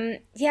 but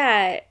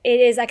yeah, it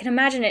is. I can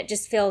imagine it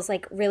just feels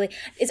like really.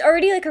 It's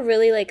already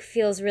like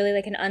feels really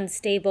like an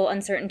unstable,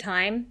 uncertain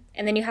time,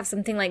 and then you have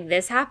something like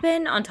this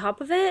happen on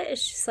top of it.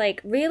 It's just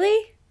like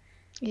really.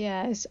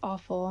 Yeah, it's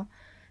awful.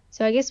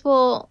 So I guess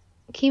we'll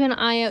keep an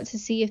eye out to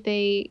see if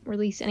they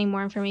release any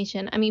more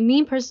information.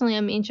 Me personally,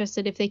 I'm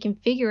interested if they can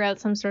figure out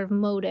some sort of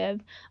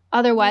motive.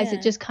 Otherwise, Yeah.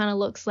 it just kind of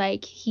looks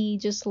like he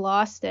just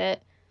lost it.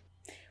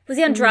 Was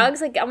he on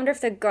drugs? Like, I wonder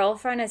if the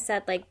girlfriend has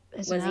said, like,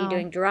 was he No.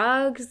 doing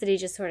drugs? Did he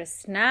just sort of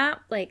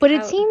snap? Like, But it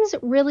how- seems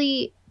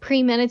really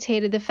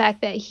premeditated, the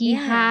fact that he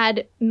Yeah.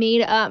 had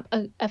made up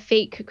a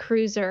fake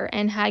cruiser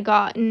and had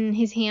gotten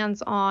his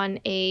hands on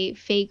a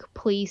fake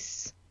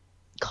police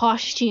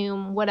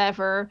costume,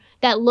 whatever,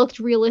 that looked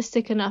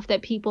realistic enough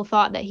that people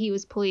thought that he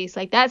was police.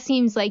 Like, that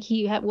seems like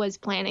he was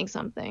planning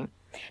something.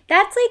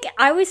 That's like,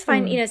 I always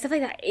find, you know, stuff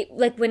like that.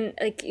 Like when,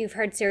 like you've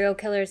heard serial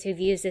killers who've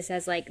used this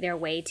as like their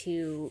way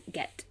to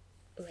get,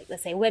 like,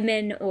 let's say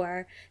women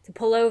or to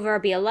pull over or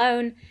be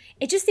alone.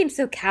 It just seems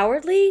so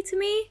cowardly to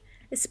me,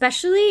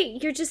 especially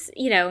you're just,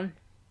 you know.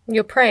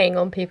 You're preying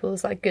on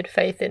people's like good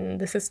faith in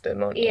the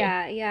system, aren't you?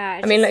 Yeah.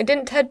 I mean, like,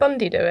 didn't Ted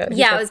Bundy do it?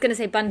 Yeah, I was going to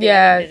say Bundy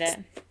did it.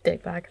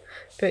 Dickbag.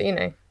 But, you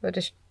know, that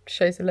just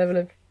shows the level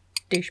of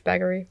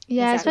douchebaggery.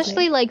 Yeah,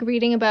 especially like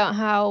reading about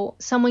how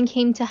someone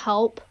came to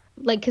help,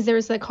 like because there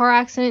was a car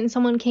accident and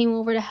someone came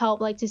over to help,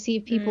 like to see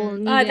if people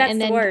need it, that's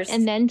the worst.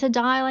 And then to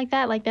die like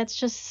that, like that's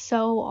just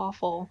so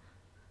awful.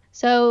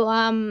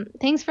 So,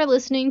 thanks for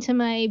listening to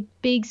my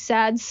big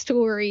sad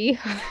story.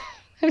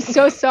 I'm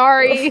so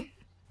sorry.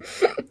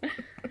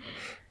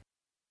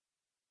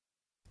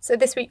 So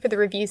this week for the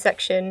review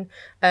section,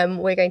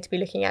 we're going to be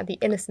looking at The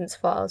Innocence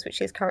Files, which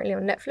is currently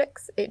on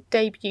Netflix. It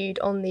debuted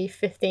on the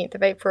 15th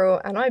of April,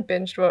 and I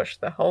binge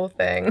watched the whole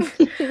thing.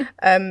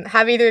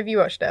 Have either of you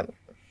watched it?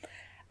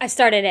 I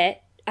started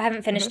it. I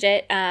haven't finished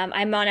it.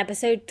 I'm on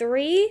episode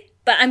 3,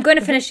 but I'm going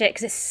to finish it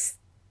because it's,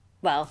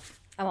 well,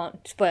 I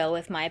won't spoil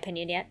with my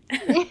opinion yet.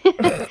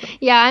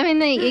 Yeah, I'm in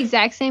the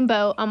exact same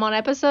boat. I'm on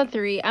episode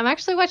 3. I'm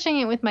actually watching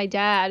it with my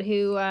dad,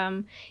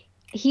 who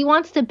he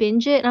wants to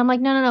binge it, and I'm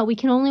like, no, we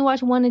can only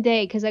watch one a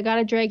day because I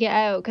gotta drag it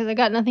out because I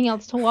got nothing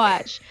else to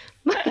watch.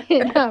 Okay,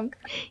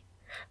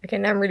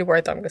 now I'm really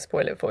worried that I'm gonna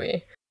spoil it for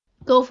you.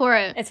 Go for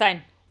it. It's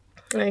fine.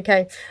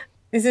 Okay,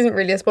 this isn't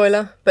really a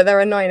spoiler, but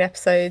there are 9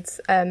 episodes,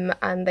 and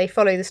they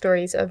follow the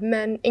stories of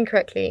men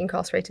incorrectly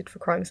incarcerated for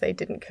crimes they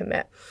didn't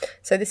commit.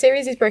 So the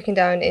series is broken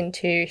down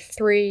into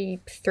three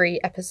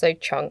episode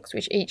chunks,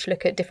 which each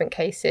look at different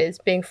cases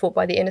being fought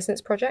by the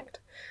Innocence Project.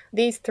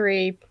 These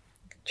 3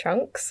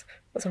 chunks,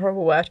 that's a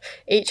horrible word,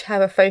 each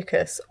have a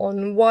focus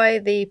on why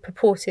the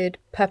purported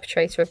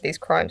perpetrator of these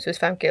crimes was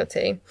found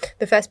guilty.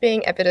 The first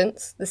being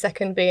evidence, the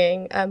second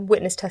being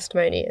witness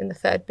testimony, and the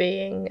third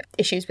being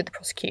issues with the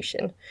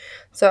prosecution.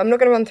 So I'm not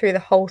going to run through the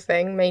whole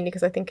thing, mainly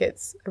because I think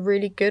it's a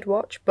really good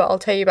watch, but I'll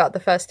tell you about the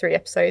first 3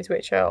 episodes,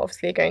 which are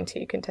obviously going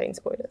to contain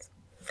spoilers.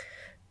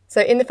 So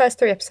in the first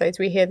 3 episodes,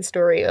 we hear the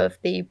story of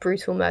the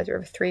brutal murder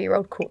of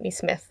 3-year-old Courtney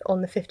Smith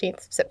on the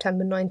 15th of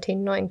September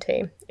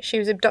 1990. She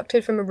was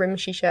abducted from a room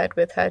she shared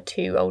with her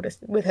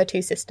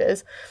 2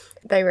 sisters.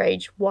 They were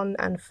aged 1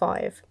 and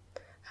 5.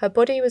 Her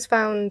body was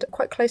found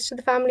quite close to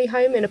the family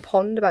home in a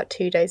pond about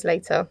 2 days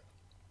later.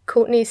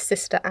 Courtney's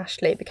sister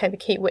Ashley became a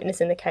key witness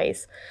in the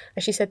case,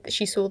 and she said that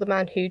she saw the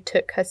man who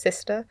took her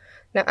sister.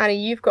 Now,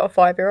 Annie, you've got a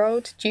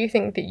 5-year-old. Do you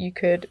think that you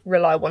could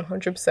rely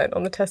 100%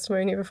 on the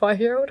testimony of a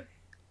 5-year-old?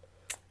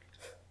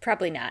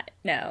 Probably not.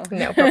 No.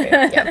 No, probably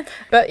not. Yeah,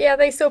 but yeah,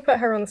 they still put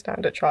her on the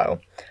stand at trial.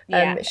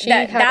 Yeah,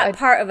 that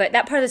part of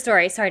the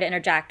story. Sorry to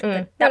interject,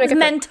 but that was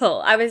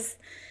mental.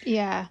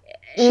 Yeah.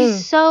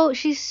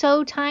 She's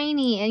so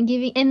tiny and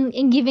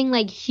giving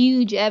like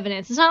huge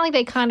evidence. It's not like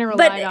they kind of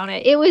relied on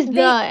it. It was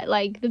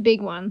the big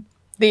one.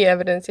 The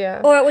evidence,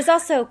 yeah. Or it was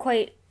also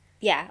quite.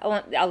 Yeah,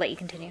 I'll let you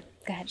continue.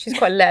 Go ahead. She's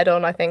quite led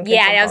on, I think.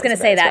 Yeah, I was going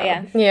to say that.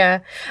 Well.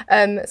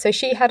 Yeah. So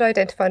she had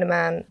identified a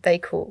man they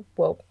called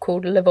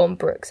Levon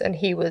Brooks, and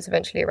he was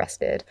eventually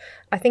arrested.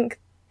 I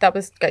think that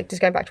was just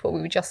going back to what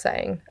we were just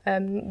saying.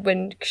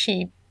 When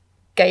she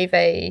gave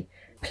a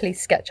police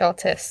sketch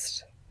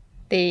artist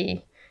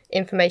the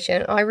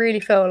information, I really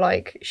feel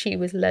like she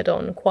was led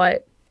on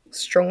quite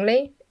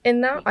strongly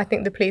in that. I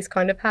think the police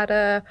kind of had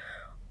a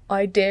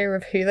idea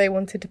of who they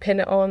wanted to pin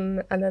it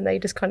on, and then they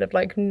just kind of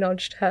like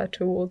nudged her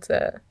towards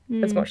it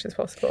as much as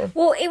possible.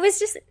 Well, it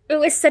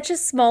was such a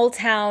small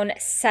town,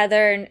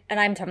 southern, and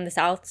I'm from the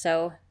south,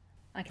 so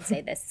I can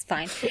say this, it's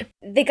fine.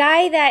 The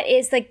guy that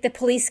is like the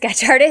police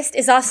sketch artist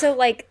is also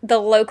like the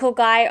local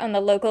guy on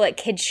the local like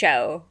kids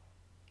show,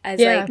 as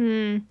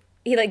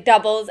he like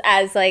doubles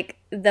as like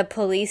the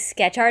police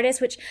sketch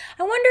artist, which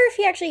I wonder if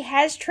he actually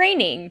has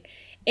training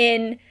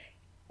in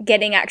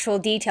getting actual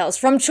details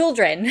from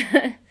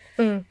children.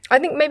 I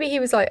think maybe he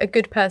was like a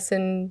good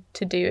person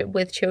to do it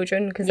with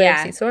children because they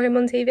obviously saw him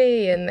on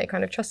TV and they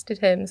kind of trusted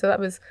him. So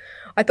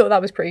I thought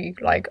that was pretty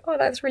like, oh,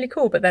 that's really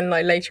cool. But then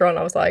like later on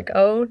I was like,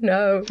 oh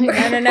no.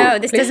 No,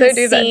 this doesn't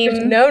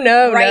seem no,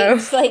 right. No.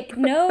 It's like,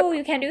 no,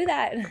 you can't do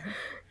that.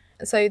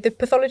 So the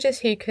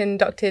pathologist who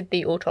conducted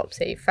the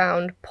autopsy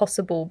found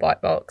possible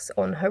bite marks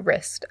on her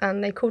wrist,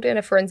 and they called in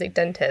a forensic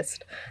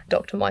dentist,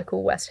 Dr.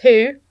 Michael West,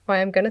 who I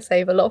am going to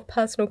save a lot of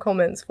personal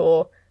comments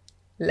for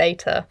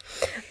later.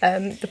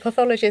 The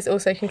pathologist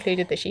also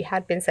concluded that she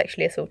had been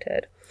sexually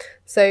assaulted.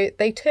 So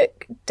they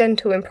took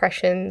dental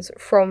impressions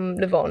from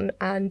Levon,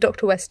 and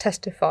Dr. West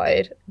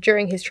testified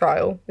during his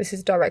trial, this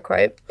is a direct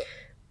quote,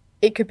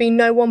 "It could be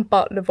no one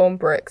but Levon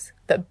Brooks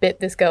that bit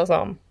this girl's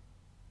arm."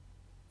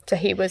 So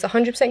he was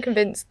 100%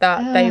 convinced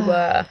that they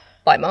were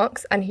bite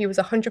marks, and he was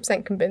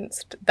 100%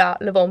 convinced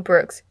that Levon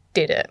Brooks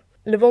did it.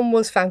 Levon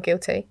was found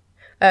guilty,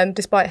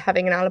 despite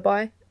having an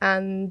alibi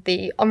and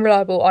the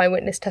unreliable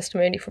eyewitness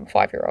testimony from a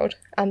 5-year-old,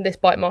 and this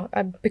bite mark,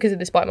 because of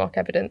this bite mark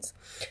evidence.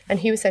 And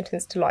he was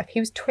sentenced to life. He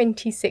was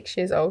 26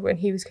 years old when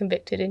he was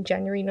convicted in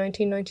January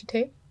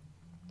 1992.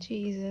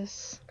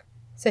 Jesus.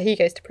 So he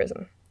goes to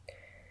prison.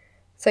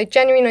 So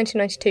January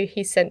 1992,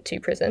 he's sent to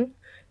prison.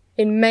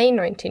 In May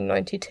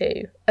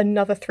 1992,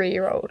 another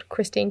 3-year-old,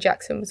 Christine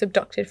Jackson, was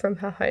abducted from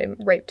her home,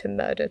 raped and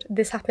murdered.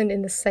 This happened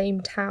in the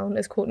same town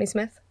as Courtney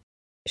Smith.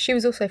 She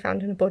was also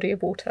found in a body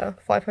of water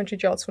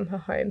 500 yards from her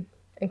home,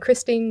 and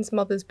Christine's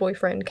mother's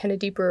boyfriend,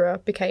 Kennedy Brewer,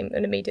 became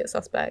an immediate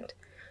suspect.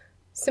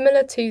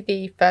 Similar to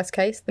the first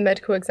case, the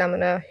medical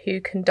examiner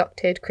who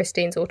conducted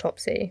Christine's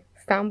autopsy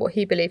found what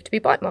he believed to be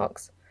bite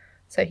marks.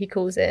 So he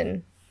calls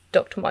in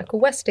Dr. Michael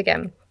West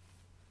again.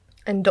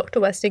 And Dr.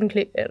 West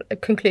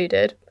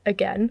concluded,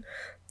 again,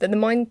 that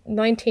the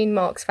 19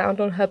 marks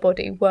found on her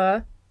body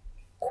were,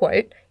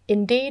 quote,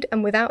 indeed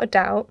and without a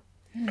doubt,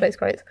 close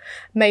quotes,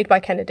 made by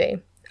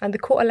Kennedy. And the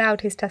court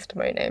allowed his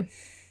testimony.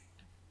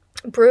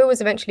 Kennedy Brewer was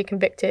eventually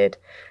convicted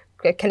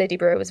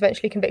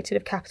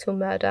of capital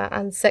murder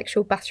and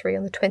sexual battery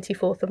on the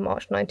 24th of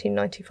March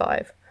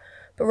 1995.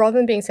 But rather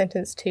than being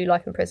sentenced to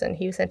life in prison,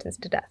 he was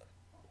sentenced to death.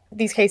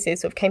 These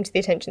cases sort of came to the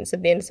attention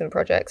of the Innocent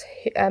Project.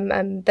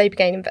 They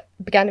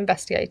began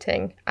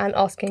investigating and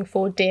asking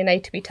for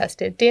DNA to be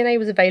tested. DNA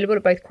was available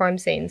at both crime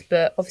scenes,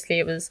 but obviously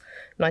it was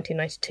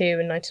 1992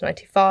 and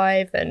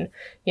 1995, and,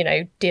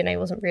 DNA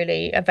wasn't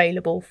really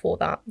available for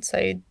that.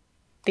 So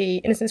the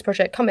Innocence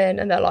Project come in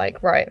and they're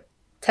like, right,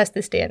 test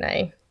this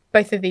DNA.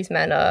 Both of these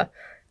men are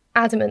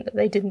adamant that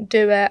they didn't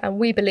do it, and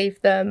we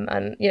believe them,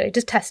 and,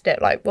 just test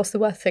it. Like, what's the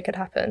worst that could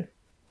happen?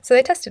 So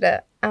they tested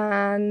it,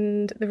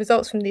 and the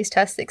results from these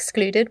tests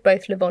excluded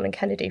both Lavon and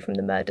Kennedy from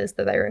the murders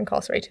that they were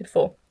incarcerated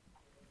for.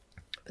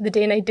 But the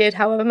DNA did,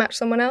 however, match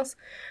someone else,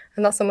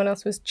 and that someone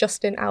else was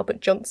Justin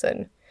Albert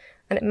Johnson,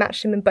 and it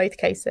matched him in both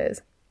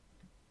cases.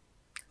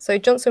 So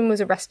Johnson was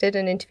arrested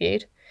and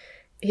interviewed.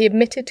 He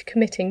admitted to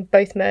committing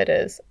both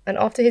murders, and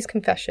after his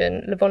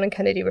confession, Lavon and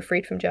Kennedy were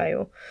freed from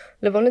jail.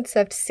 Lavon had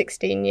served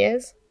 16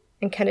 years,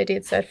 and Kennedy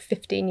had served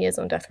 15 years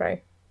on death row.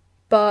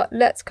 But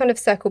let's kind of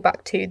circle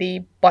back to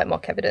the bite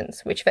mark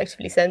evidence, which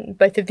effectively sent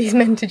both of these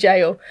men to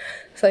jail.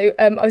 So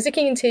I was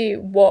looking into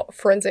what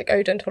forensic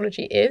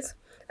odontology is,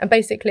 and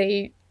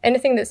basically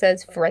anything that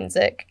says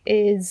forensic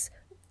is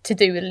to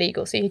do with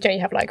legal. So you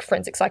have like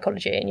forensic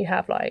psychology, and you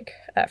have like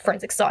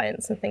forensic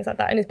science and things like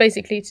that, and it's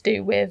basically to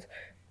do with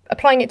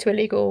applying it to a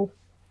legal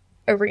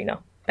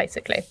arena,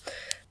 basically.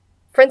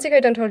 Forensic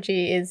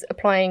odontology is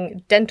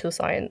applying dental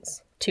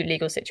science to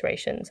legal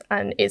situations,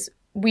 and it's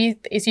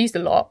used a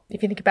lot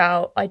if you think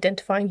about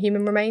identifying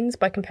human remains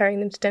by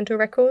comparing them to dental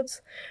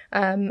records,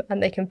 and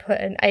they can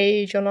put an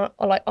age on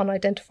like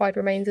unidentified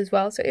remains as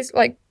well. So it's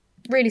like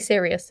really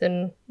serious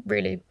and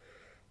really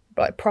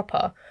like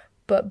proper.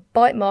 But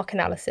bite mark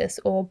analysis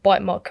or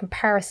bite mark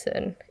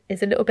comparison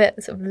is a little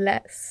bit sort of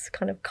less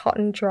kind of cut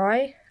and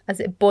dry, as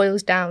it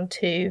boils down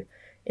to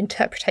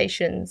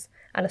interpretations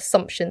and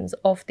assumptions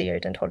of the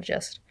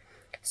odontologist.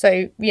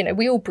 So,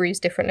 we all bruise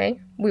differently,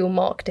 we all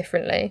mark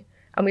differently,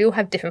 and we all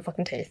have different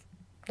fucking teeth.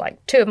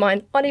 Like, 2 of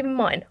mine aren't even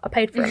mine. I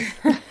paid for them.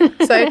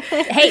 So,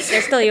 hey,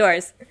 they're still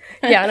yours.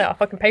 Yeah, I know. I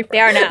fucking paid for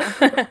them. They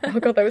are now. Oh my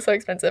God, they were so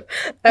expensive.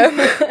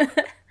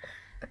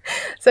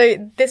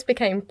 So this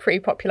became pretty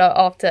popular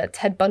after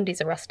Ted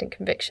Bundy's arrest and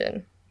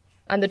conviction.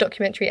 And the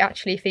documentary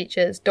actually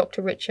features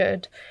Dr.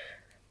 Richard,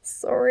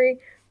 Souviron,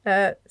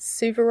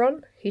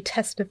 who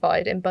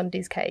testified in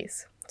Bundy's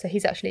case. So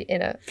he's actually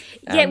in it.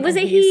 Yeah, was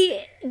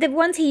it the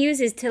ones he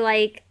uses to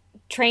like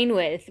train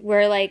with,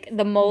 where like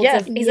the molds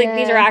of, he's like,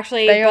 these are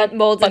actually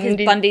molds of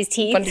Bundy's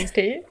teeth. Bundy's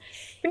teeth.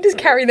 You can just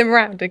carry them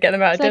around to get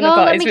them out of dinner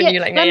parties when you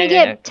like, let me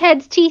get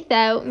Ted's teeth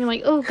out. And you're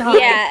like, oh God.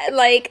 Yeah,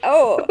 like,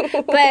 oh.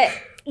 But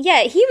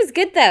yeah, he was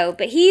good though,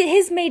 but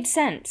his made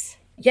sense.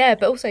 Yeah,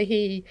 but also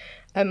he,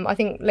 I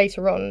think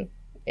later on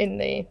in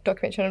the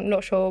documentary, I'm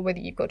not sure whether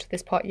you've got to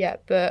this part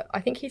yet, but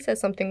I think he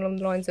says something along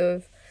the lines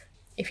of,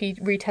 if he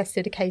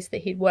retested a case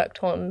that he'd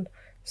worked on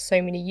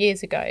so many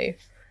years ago,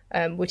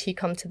 would he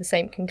come to the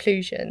same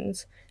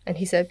conclusions? And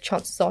he said,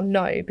 chances are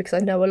no, because I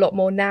know a lot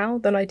more now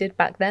than I did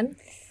back then.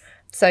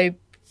 So,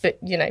 but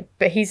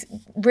he's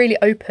really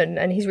open,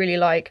 and he's really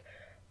like,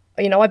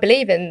 I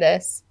believe in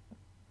this,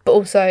 but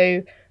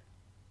also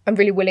I'm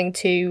really willing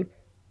to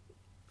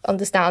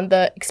understand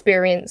that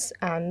experience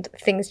and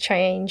things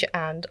change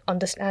and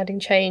understanding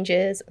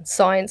changes and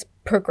science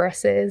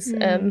progresses.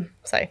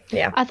 So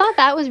yeah, I thought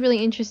that was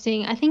really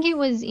interesting. I think it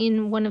was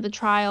in one of the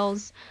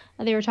trials,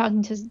 they were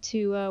talking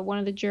to one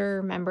of the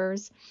juror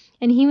members,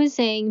 and he was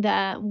saying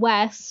that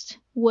West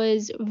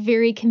was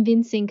very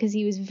convincing because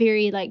he was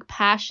very like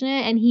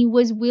passionate, and he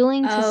was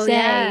willing to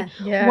say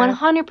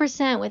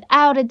 100%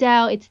 without a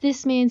doubt it's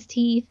this man's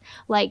teeth.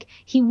 Like,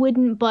 he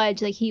wouldn't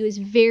budge. Like, he was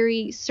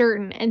very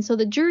certain. And so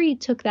the jury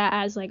took that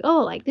as like,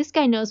 oh, like this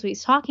guy knows what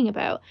he's talking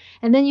about.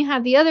 And then you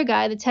have the other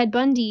guy, the Ted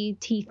Bundy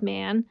teeth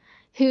man,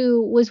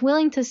 who was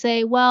willing to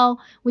say, well,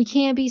 we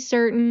can't be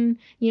certain,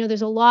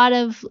 there's a lot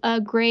of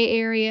gray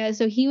area.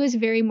 So he was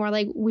very more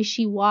like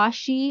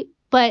wishy-washy,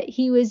 but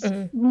he was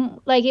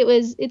like,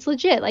 it's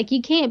legit. Like,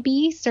 you can't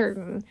be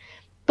certain.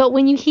 But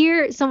when you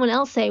hear someone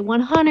else say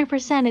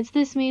 100% it's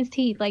this man's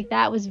teeth, like,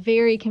 that was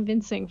very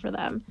convincing for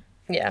them.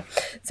 Yeah.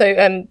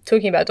 So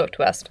talking about Dr.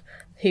 West,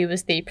 who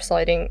was the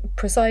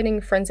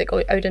presiding forensic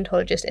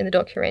odontologist in the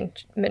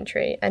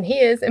documentary. And he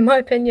is, in my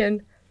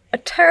opinion, a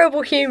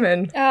terrible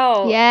human.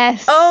 Oh.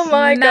 Yes. Oh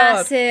my God.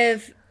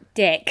 Massive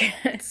dick.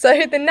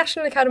 So the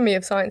National Academy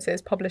of Sciences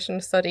published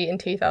a study in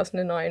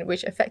 2009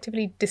 which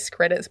effectively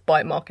discredits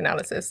bite mark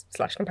analysis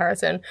 /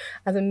 comparison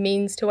as a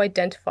means to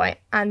identify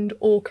and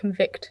or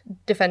convict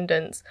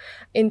defendants.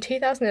 In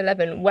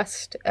 2011,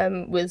 West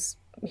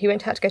he had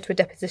to go to a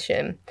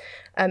deposition,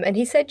 and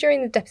he said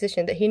during the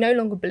deposition that he no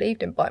longer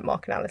believed in bite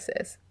mark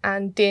analysis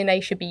and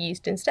DNA should be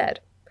used instead.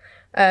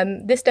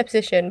 This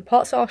deposition,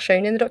 parts are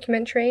shown in the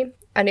documentary,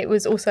 and it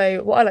was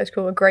also what I like to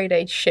call a grade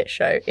A shit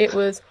show. It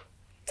was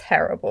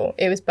terrible.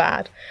 It was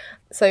bad.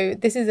 So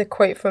this is a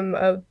quote from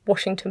a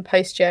Washington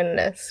Post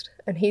journalist,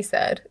 and he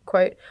said,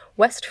 quote,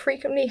 "West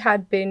frequently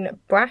had been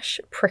brash,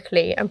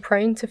 prickly, and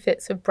prone to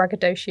fits of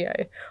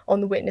braggadocio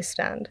on the witness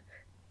stand.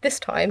 This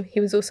time, he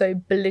was also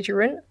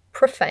belligerent,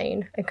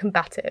 profane, and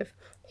combative.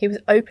 He was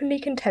openly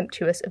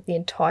contemptuous of the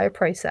entire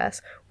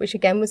process, which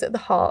again was at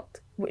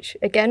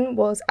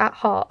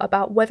heart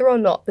about whether or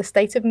not the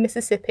state of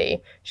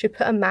Mississippi should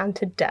put a man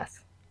to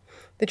death.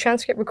 The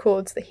transcript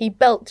records that he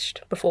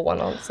belched before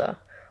one answer.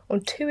 On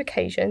 2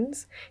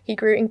 occasions, he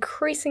grew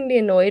increasingly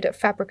annoyed at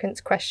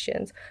Fabricant's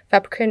questions."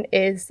 Fabricant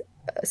is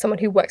someone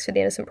who works for the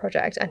Innocent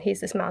Project, and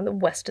he's this man that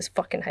West just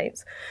fucking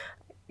hates.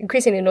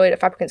 Increasingly annoyed at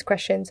Fabricant's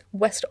questions,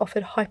 West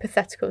offered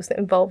hypotheticals that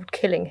involved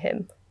killing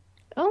him.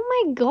 Oh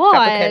my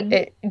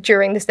God.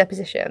 During this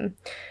deposition.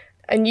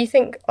 And you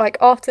think, like,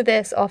 after,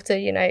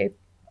 you know,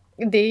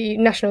 the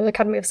National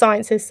Academy of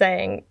Sciences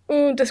saying,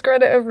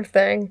 discredit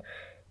everything,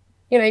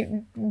 you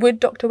know, would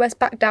Dr. West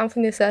back down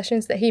from the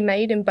assertions that he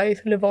made in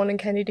both Lavon and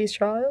Kennedy's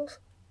trials?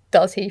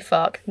 Does he?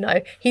 Fuck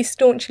no. He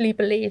staunchly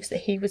believes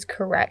that he was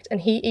correct,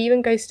 and he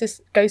even goes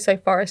so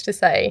far as to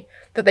say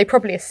that they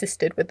probably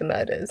assisted with the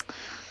murders.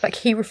 Like,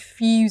 he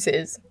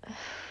refuses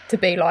to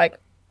be like,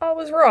 I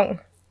was wrong.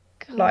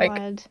 God.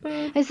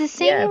 Like, it's the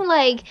same,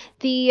 like,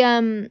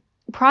 the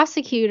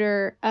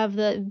prosecutor of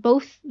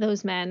both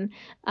those men,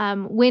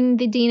 when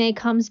the DNA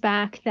comes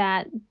back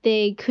that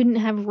they couldn't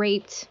have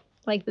raped,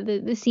 like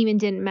the semen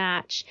didn't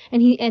match,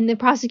 and the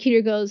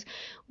prosecutor goes,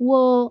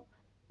 well,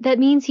 that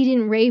means he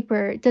didn't rape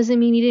her. It doesn't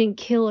mean he didn't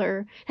kill her.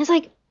 And it's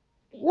like,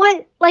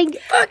 what? Like,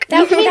 fuck.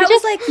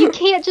 You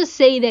can't just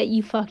say that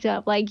you fucked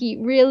up. Like,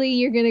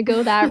 you're gonna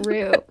go that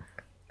route.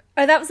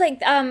 Or that was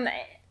like,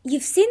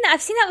 you've seen that.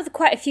 I've seen that with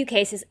quite a few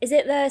cases. Is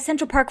it the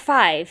Central Park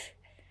 5?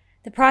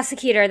 The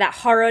prosecutor, that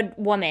horrid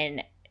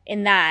woman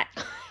in that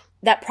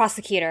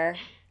prosecutor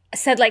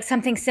said like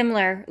something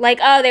similar. Like,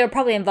 oh, they were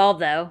probably involved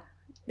though.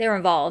 They were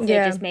involved.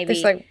 Yeah, they just maybe.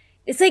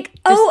 it's like,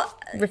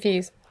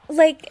 refuse.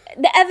 Like,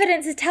 the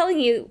evidence is telling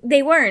you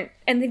they weren't,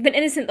 and they've been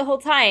innocent the whole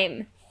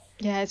time.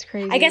 Yeah, it's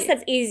crazy. I guess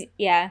that's easy.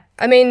 Yeah.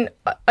 I mean,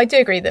 I do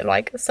agree that,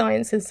 like,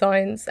 science is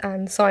science,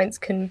 and science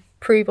can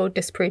prove or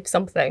disprove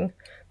something,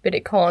 but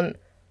it can't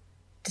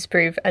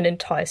disprove an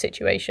entire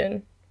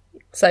situation.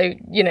 So,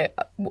 you know,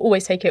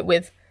 always take it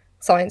with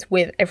science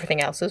with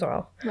everything else as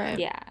well. Right.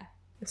 Yeah.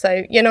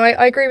 So, you know,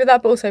 I agree with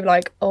that, but also,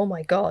 like, oh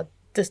my God,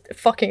 just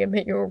fucking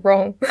admit you were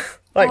wrong.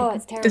 Like,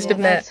 it's terrible. just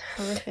admit. That's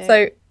horrific.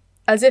 So,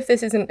 as if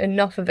this isn't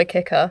enough of a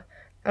kicker,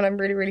 and I'm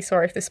really, really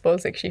sorry if this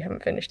spoils it because you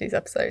haven't finished these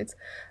episodes,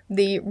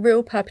 the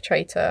real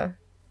perpetrator,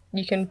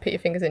 you can put your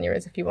fingers in your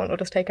ears if you want, or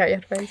just take out your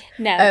headphones.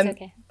 No, it's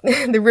okay.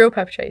 The real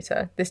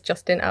perpetrator, this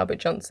Justin Albert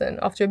Johnson,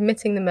 after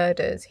admitting the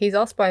murders, he's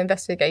asked by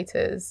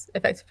investigators,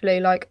 effectively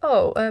like,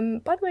 by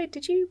the way,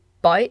 did you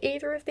bite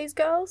either of these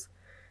girls?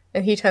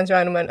 And he turns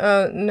around and went,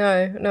 oh,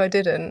 no, I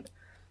didn't.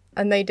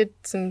 And they did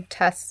some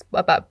tests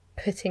about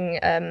putting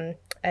a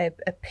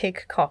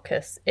pig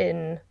carcass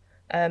in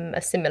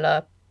a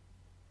similar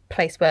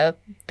place where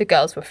the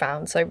girls were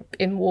found, so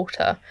in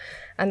water,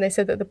 and they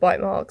said that the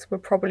bite marks were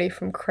probably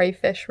from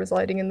crayfish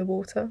residing in the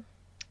water.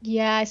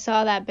 Yeah, I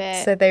saw that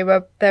bit. So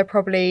they're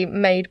probably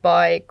made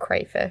by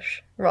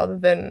crayfish rather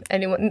than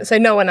anyone. So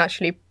no one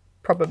actually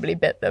probably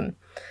bit them.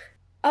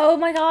 Oh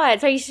my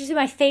God! So you should see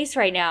my face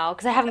right now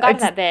because I haven't gotten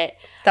that bit.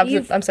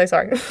 I'm so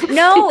sorry.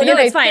 No,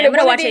 it's fine. I'm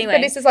gonna watch anyway.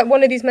 But this is like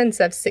one of these men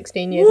served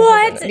 16 years.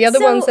 What? The other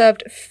one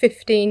served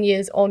 15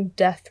 years on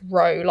death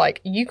row.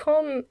 Like, you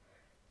can't.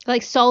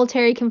 Like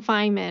solitary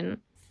confinement.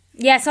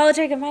 Yeah,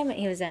 solitary confinement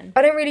he was in.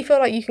 I don't really feel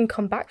like you can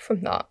come back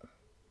from that.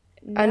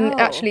 No. And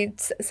actually,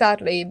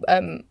 sadly,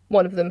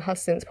 one of them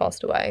has since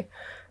passed away.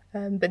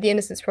 But the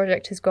Innocence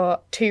Project has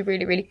got 2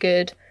 really, really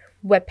good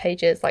web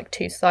pages, like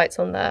 2 sites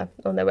on their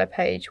web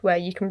page where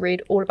you can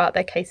read all about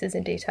their cases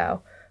in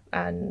detail,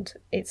 and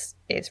it's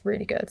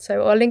really good.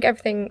 So I'll link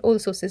everything. All the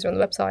sources are on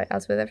the website,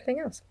 as with everything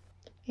else.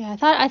 Yeah,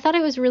 I thought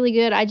it was really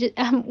good. I just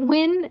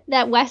when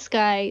that West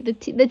guy, the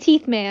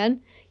teeth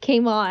man,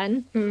 came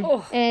on,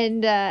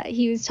 and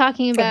he was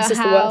talking about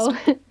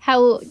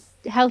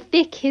how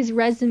thick his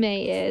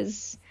resume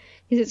is,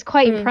 because it's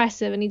quite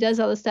impressive, and he does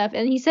all this stuff,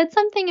 and he said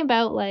something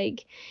about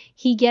like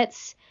he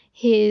gets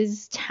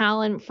his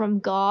talent from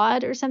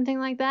God or something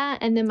like that,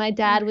 and then my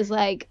dad was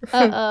like,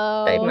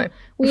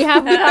 we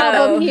have a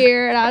problem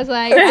here, and I was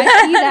like,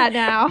 I see that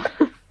now.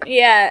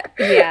 Yeah,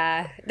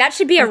 yeah. That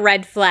should be a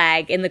red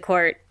flag in the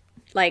court.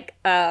 Like,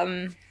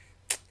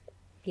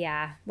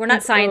 yeah. We're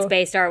not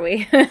science-based, are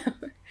we?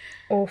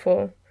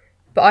 Awful.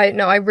 But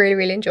I really,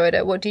 really enjoyed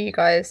it. What do you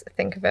guys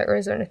think of it? Or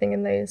is there anything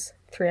in those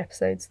 3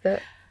 episodes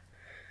that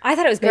I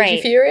thought it was made great.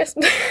 you furious?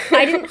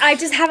 I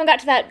just haven't got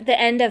to the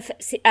end of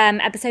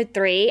episode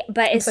 3,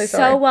 but it's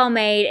so well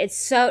made. It's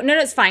so no,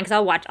 it's fine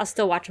because I'll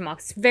still watch them all.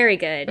 It's very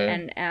good,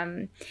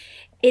 and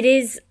it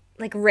is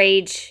like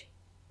rage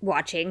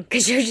watching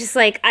because you're just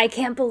like, I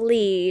can't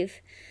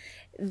believe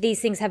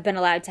these things have been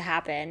allowed to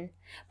happen.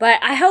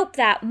 But I hope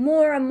that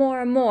more and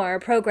more and more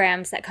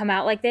programs that come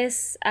out like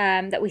this,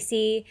 that we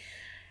see,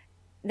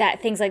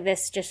 that things like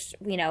this just,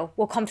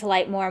 will come to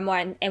light more and more,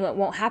 and it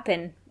won't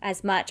happen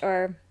as much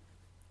or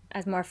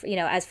as more,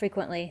 as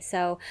frequently.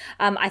 So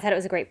I thought it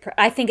was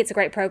I think it's a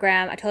great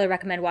program. I totally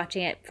recommend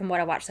watching it from what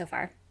I watched so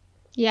far.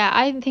 Yeah,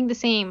 I think the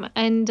same.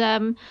 And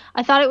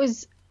I thought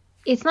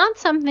it's not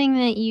something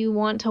that you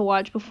want to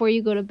watch before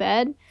you go to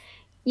bed.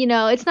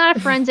 It's not a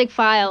Forensic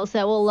Files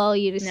that will lull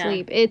you to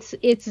sleep. It's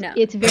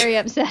very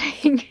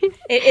upsetting.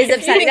 It is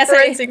upsetting. That's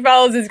Forensic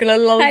Files is going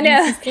to lull you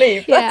to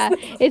sleep. Yeah,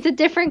 it's a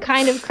different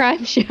kind of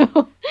crime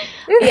show.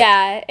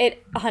 Yeah,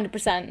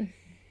 100%.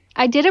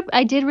 I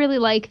did really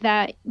like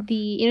that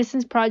the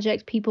Innocence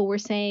Project people were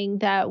saying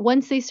that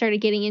once they started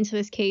getting into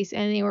this case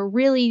and they were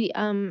really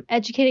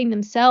educating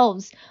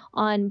themselves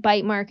on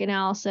bite mark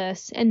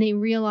analysis, and they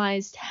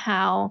realized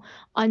how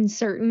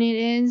uncertain it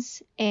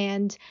is,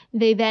 and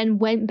they then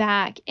went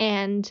back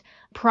and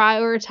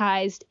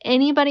prioritized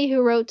anybody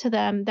who wrote to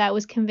them that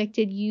was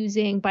convicted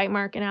using bite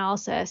mark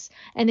analysis,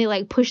 and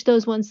they pushed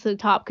those ones to the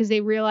top because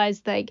they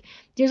realized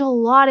there's a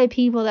lot of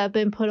people that have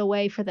been put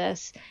away for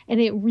this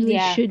and it really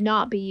should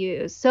not be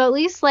used. So at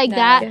least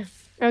that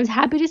I was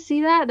happy to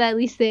see that at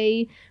least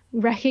they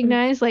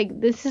recognize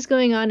this is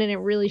going on and it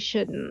really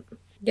shouldn't.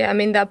 Yeah, I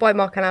mean, that bite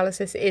mark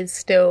analysis is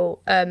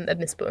still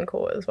admissible in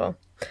court as well.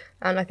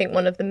 And I think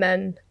one of the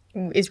men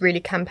is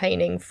really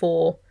campaigning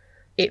for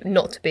it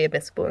not to be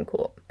admissible in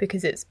court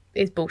because it's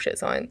bullshit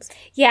science.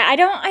 Yeah, I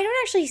don't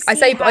actually see I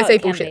say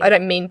it bullshit. be. I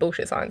don't mean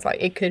bullshit science.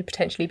 It could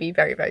potentially be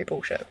very, very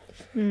bullshit.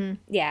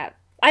 Yeah.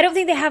 I don't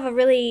think they have a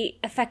really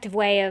effective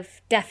way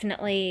of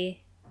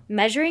definitely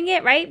measuring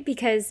it, right?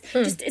 Because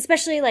just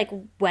especially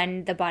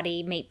when the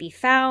body may be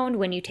found,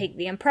 when you take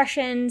the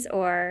impressions,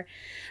 or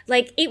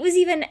it was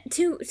even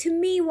to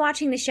me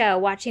watching the show,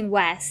 watching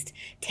West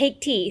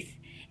take teeth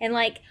and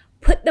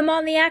put them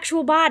on the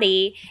actual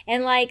body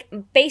and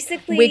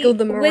basically wiggle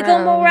them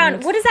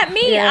around. What does that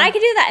mean? Yeah. I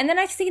could do that. And then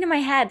I was thinking in my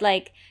head,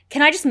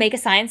 can I just make a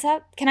science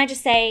up? Can I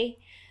just say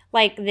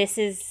this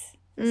is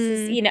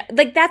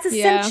that's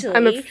essentially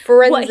I'm a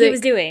forensic what he was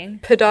doing.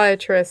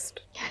 Podiatrist.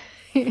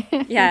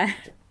 Yeah.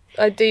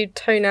 I do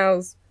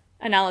toenails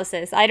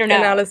analysis. I don't know.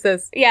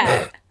 Analysis.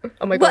 Yeah.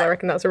 Oh my god, I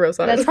reckon that's a real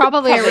science. That's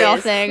probably a real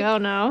thing. Oh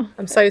no.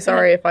 I'm so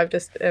sorry if I've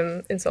just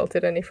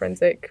insulted any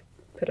forensic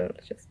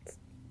podiatrists.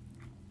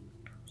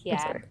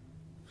 Yeah.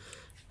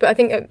 But I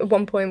think at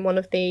one point, one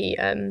of the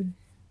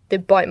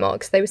bite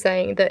marks, they were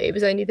saying that it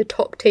was only the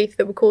top teeth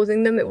that were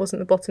causing them. It wasn't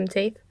the bottom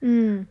teeth.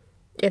 I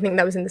think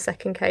that was in the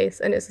second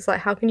case. And it's just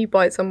how can you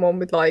bite someone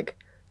with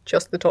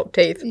just the top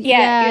teeth?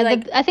 Yeah.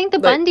 I think the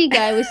Bundy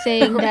guy was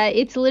saying that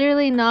it's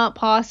literally not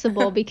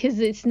possible because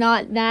it's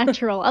not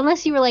natural.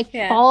 Unless you were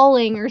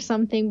falling or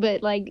something,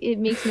 but it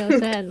makes no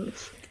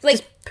sense.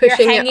 Just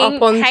pushing it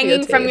up onto hanging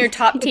your from teeth. your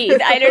top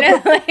teeth. I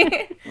don't know.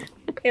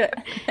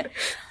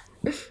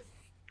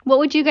 What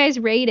would you guys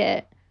rate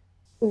it?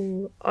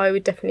 Ooh, I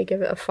would definitely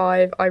give it a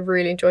 5. I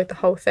really enjoyed the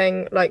whole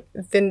thing.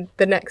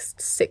 The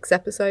next 6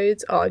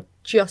 episodes are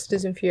just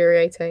as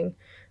infuriating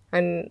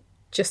and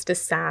just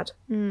as sad.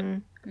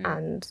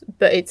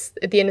 But it's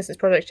the Innocence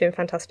Project doing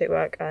fantastic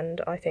work, and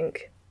I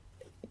think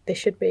there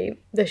should be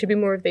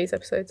more of these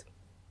episodes.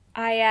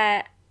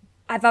 I've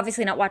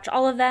obviously not watched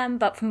all of them,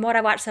 but from what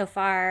I watched so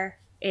far,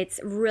 it's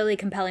really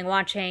compelling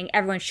watching.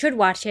 Everyone should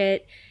watch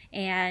it,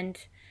 and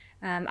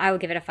I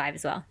would give it a 5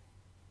 as well.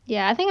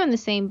 Yeah, I think I'm in the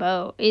same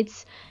boat.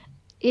 It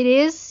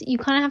is, you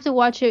kind of have to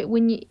watch it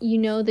when you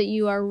know that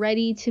you are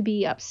ready to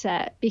be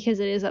upset, because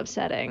it is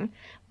upsetting.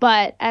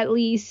 But at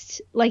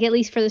least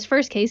for this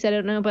first case, I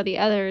don't know about the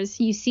others,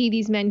 you see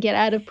these men get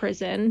out of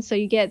prison, so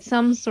you get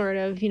some sort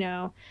of,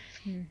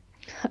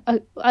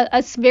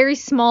 a very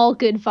small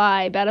good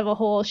vibe out of a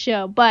whole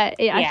show. But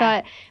I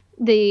thought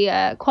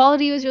the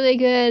quality was really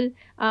good.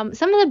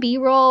 Some of the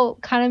B-roll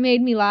kind of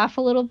made me laugh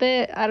a little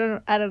bit. I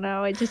don't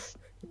know. It just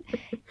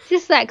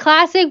that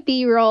classic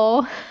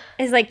B-roll.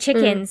 It's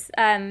chickens.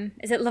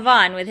 Is it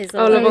Levon with his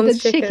little...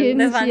 Levon's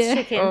chickens. Levon's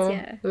chickens,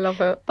 yeah.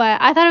 Love it. But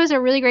I thought it was a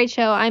really great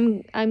show.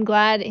 I'm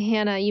glad,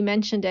 Hannah, you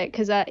mentioned it,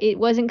 because it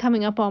wasn't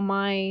coming up on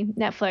my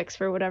Netflix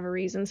for whatever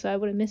reason, so I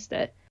would have missed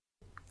it.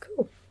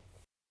 Cool.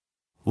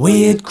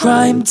 Weird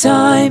Crime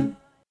Time.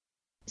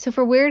 So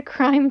for Weird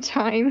Crime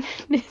Time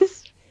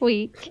this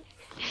week,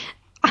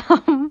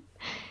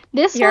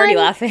 this You're already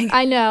laughing.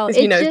 I know.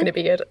 Because it's going to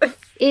be good.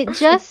 It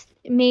just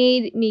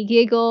made me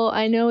giggle.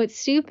 I know it's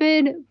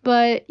stupid,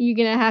 but you're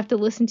going to have to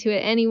listen to it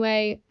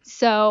anyway.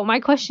 So my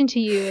question to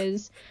you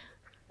is,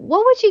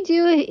 what would you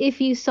do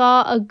if you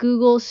saw a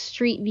Google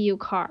Street View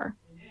car?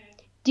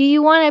 Do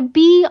you want to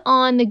be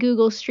on the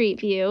Google Street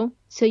View,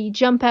 so you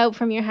jump out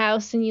from your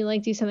house and you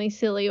like do something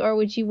silly, or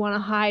would you want to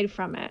hide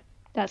from it?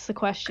 That's the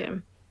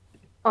question.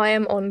 I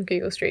am on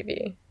Google Street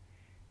View.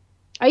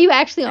 Are you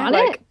actually on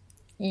it?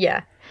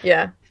 Yeah.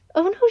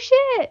 Oh no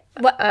shit!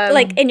 What,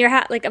 like in your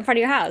house, like in front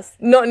of your house?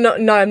 No,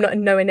 I'm not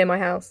nowhere near my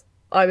house.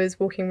 I was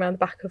walking around the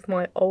back of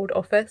my old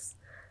office,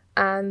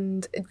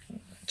 and do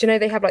you know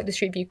they have like the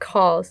Street View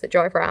cars that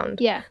drive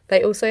around? Yeah.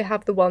 They also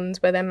have the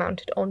ones where they're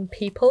mounted on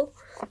people.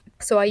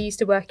 So I used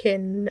to work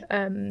in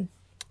a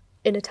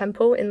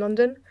temple in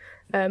London,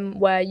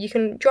 where you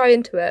can drive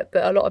into it,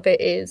 but a lot of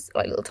it is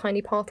like little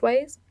tiny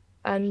pathways,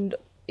 and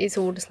it's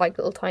all just like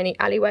little tiny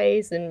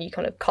alleyways, and you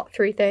kind of cut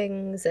through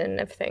things and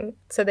everything.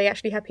 So they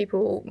actually have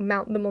people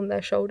mount them on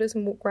their shoulders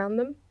and walk around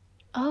them.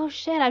 Oh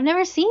shit! I've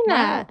never seen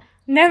that.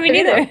 No, me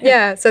neither.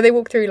 Yeah, so they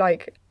walk through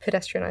like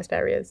pedestrianised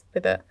areas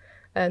with it.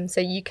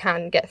 So you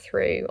can get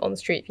through on the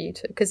Street View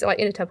too, because like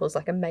Inner Temple is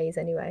like a maze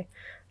anyway,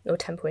 or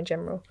temple in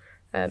general.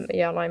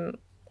 Yeah, and I'm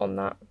on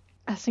that.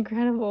 That's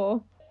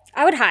incredible.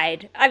 I would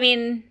hide. I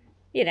mean,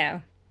 you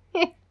know.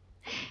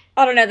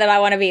 I don't know that I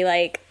want to be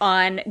like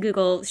on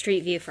Google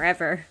Street View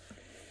forever.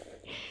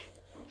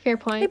 Fair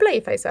point. Hey, blur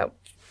your face out.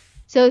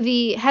 So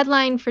the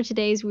headline for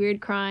today's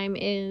weird crime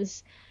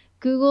is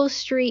Google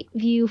Street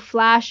View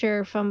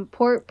flasher from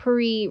Port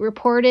Pirie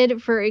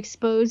reported for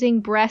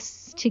exposing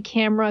breasts to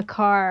camera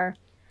car.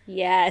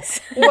 Yes.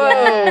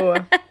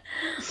 Whoa.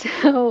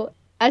 So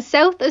a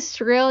South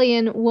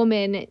Australian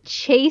woman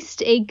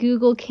chased a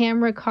Google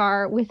camera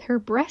car with her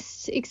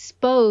breasts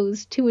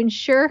exposed to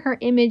ensure her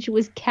image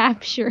was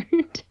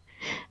captured.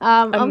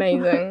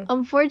 Amazing.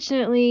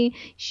 Unfortunately,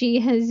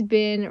 she has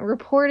been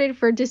reported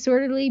for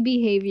disorderly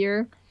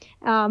behavior,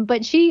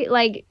 but she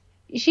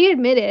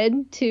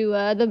admitted to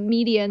the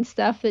media and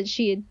stuff that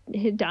she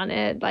had done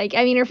it. Like,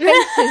 I mean, her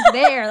face is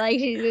there. Like,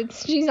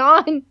 she's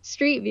on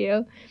Street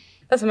View.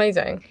 That's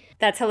amazing.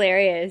 That's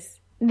hilarious.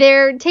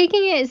 They're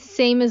taking it as the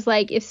same as,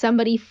 like, if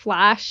somebody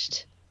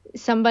flashed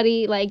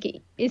somebody, like,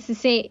 it's the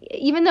same.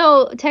 Even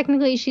though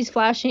technically she's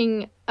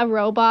flashing a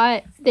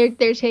robot,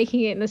 they're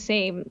taking it in the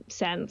same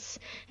sense.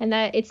 And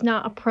that it's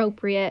not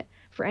appropriate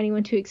for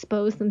anyone to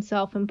expose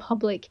themselves in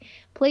public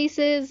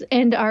places,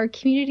 and our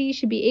community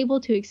should be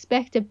able to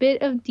expect a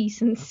bit of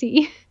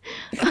decency.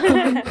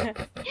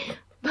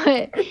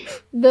 But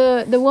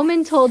the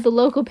woman told the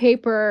local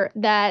paper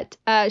that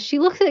she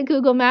looks at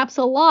Google Maps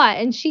a lot,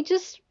 and she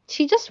just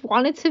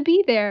wanted to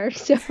be there.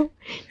 So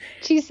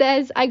she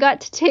says, I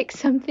got to tick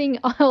something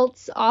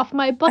else off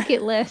my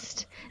bucket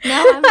list.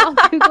 Now I'm on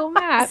Google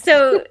Maps.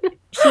 So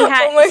she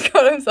had. Oh my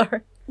god, I'm sorry.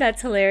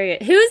 That's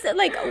hilarious. Who's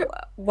like,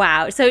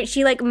 wow. So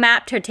she like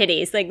mapped her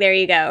titties. Like, there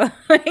you go.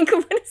 Like,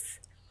 what is.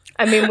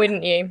 I mean,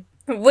 wouldn't you?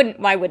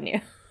 Why wouldn't you?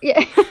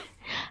 Yeah.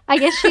 I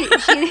guess she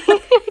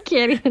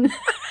can't even.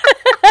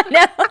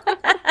 No.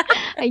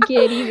 I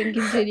can't even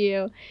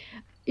continue.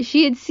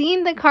 She had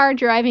seen the car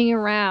driving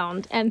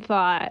around and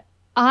thought,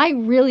 I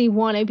really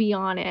want to be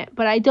on it,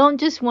 but I don't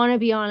just want to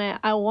be on it.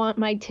 I want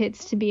my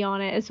tits to be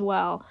on it as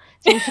well.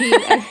 So she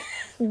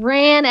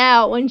ran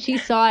out when she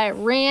saw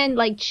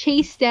it,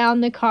 chased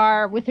down the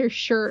car with her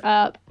shirt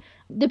up.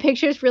 The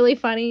picture's really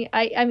funny.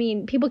 I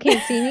mean, people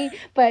can't see me,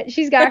 but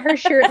she's got her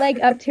shirt like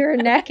up to her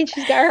neck and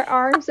she's got her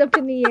arms up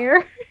in the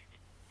air.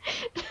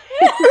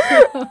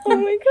 Oh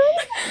my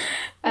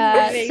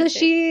god. So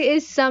she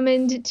is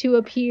summoned to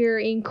appear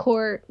in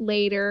court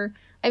later.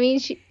 I mean,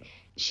 she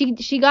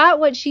got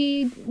what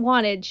she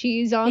wanted.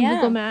 She's on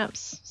Google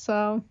Maps,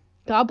 so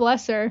God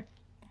bless her.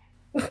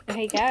 There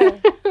you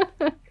go.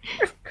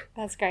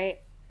 That's great.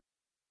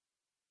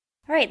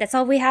 All right, that's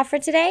all we have for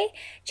today.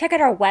 Check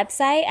out our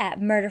website at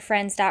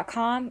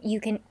murderfriends.com. You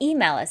can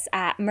email us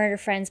at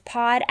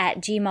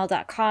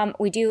murderfriendspod@gmail.com.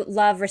 We do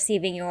love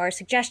receiving your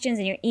suggestions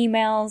and your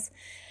emails.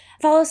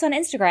 Follow us on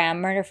Instagram,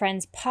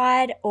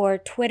 murderfriendspod, or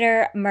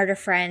Twitter,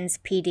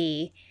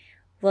 murderfriendspd.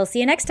 We'll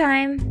see you next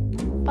time.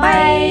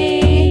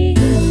 Bye.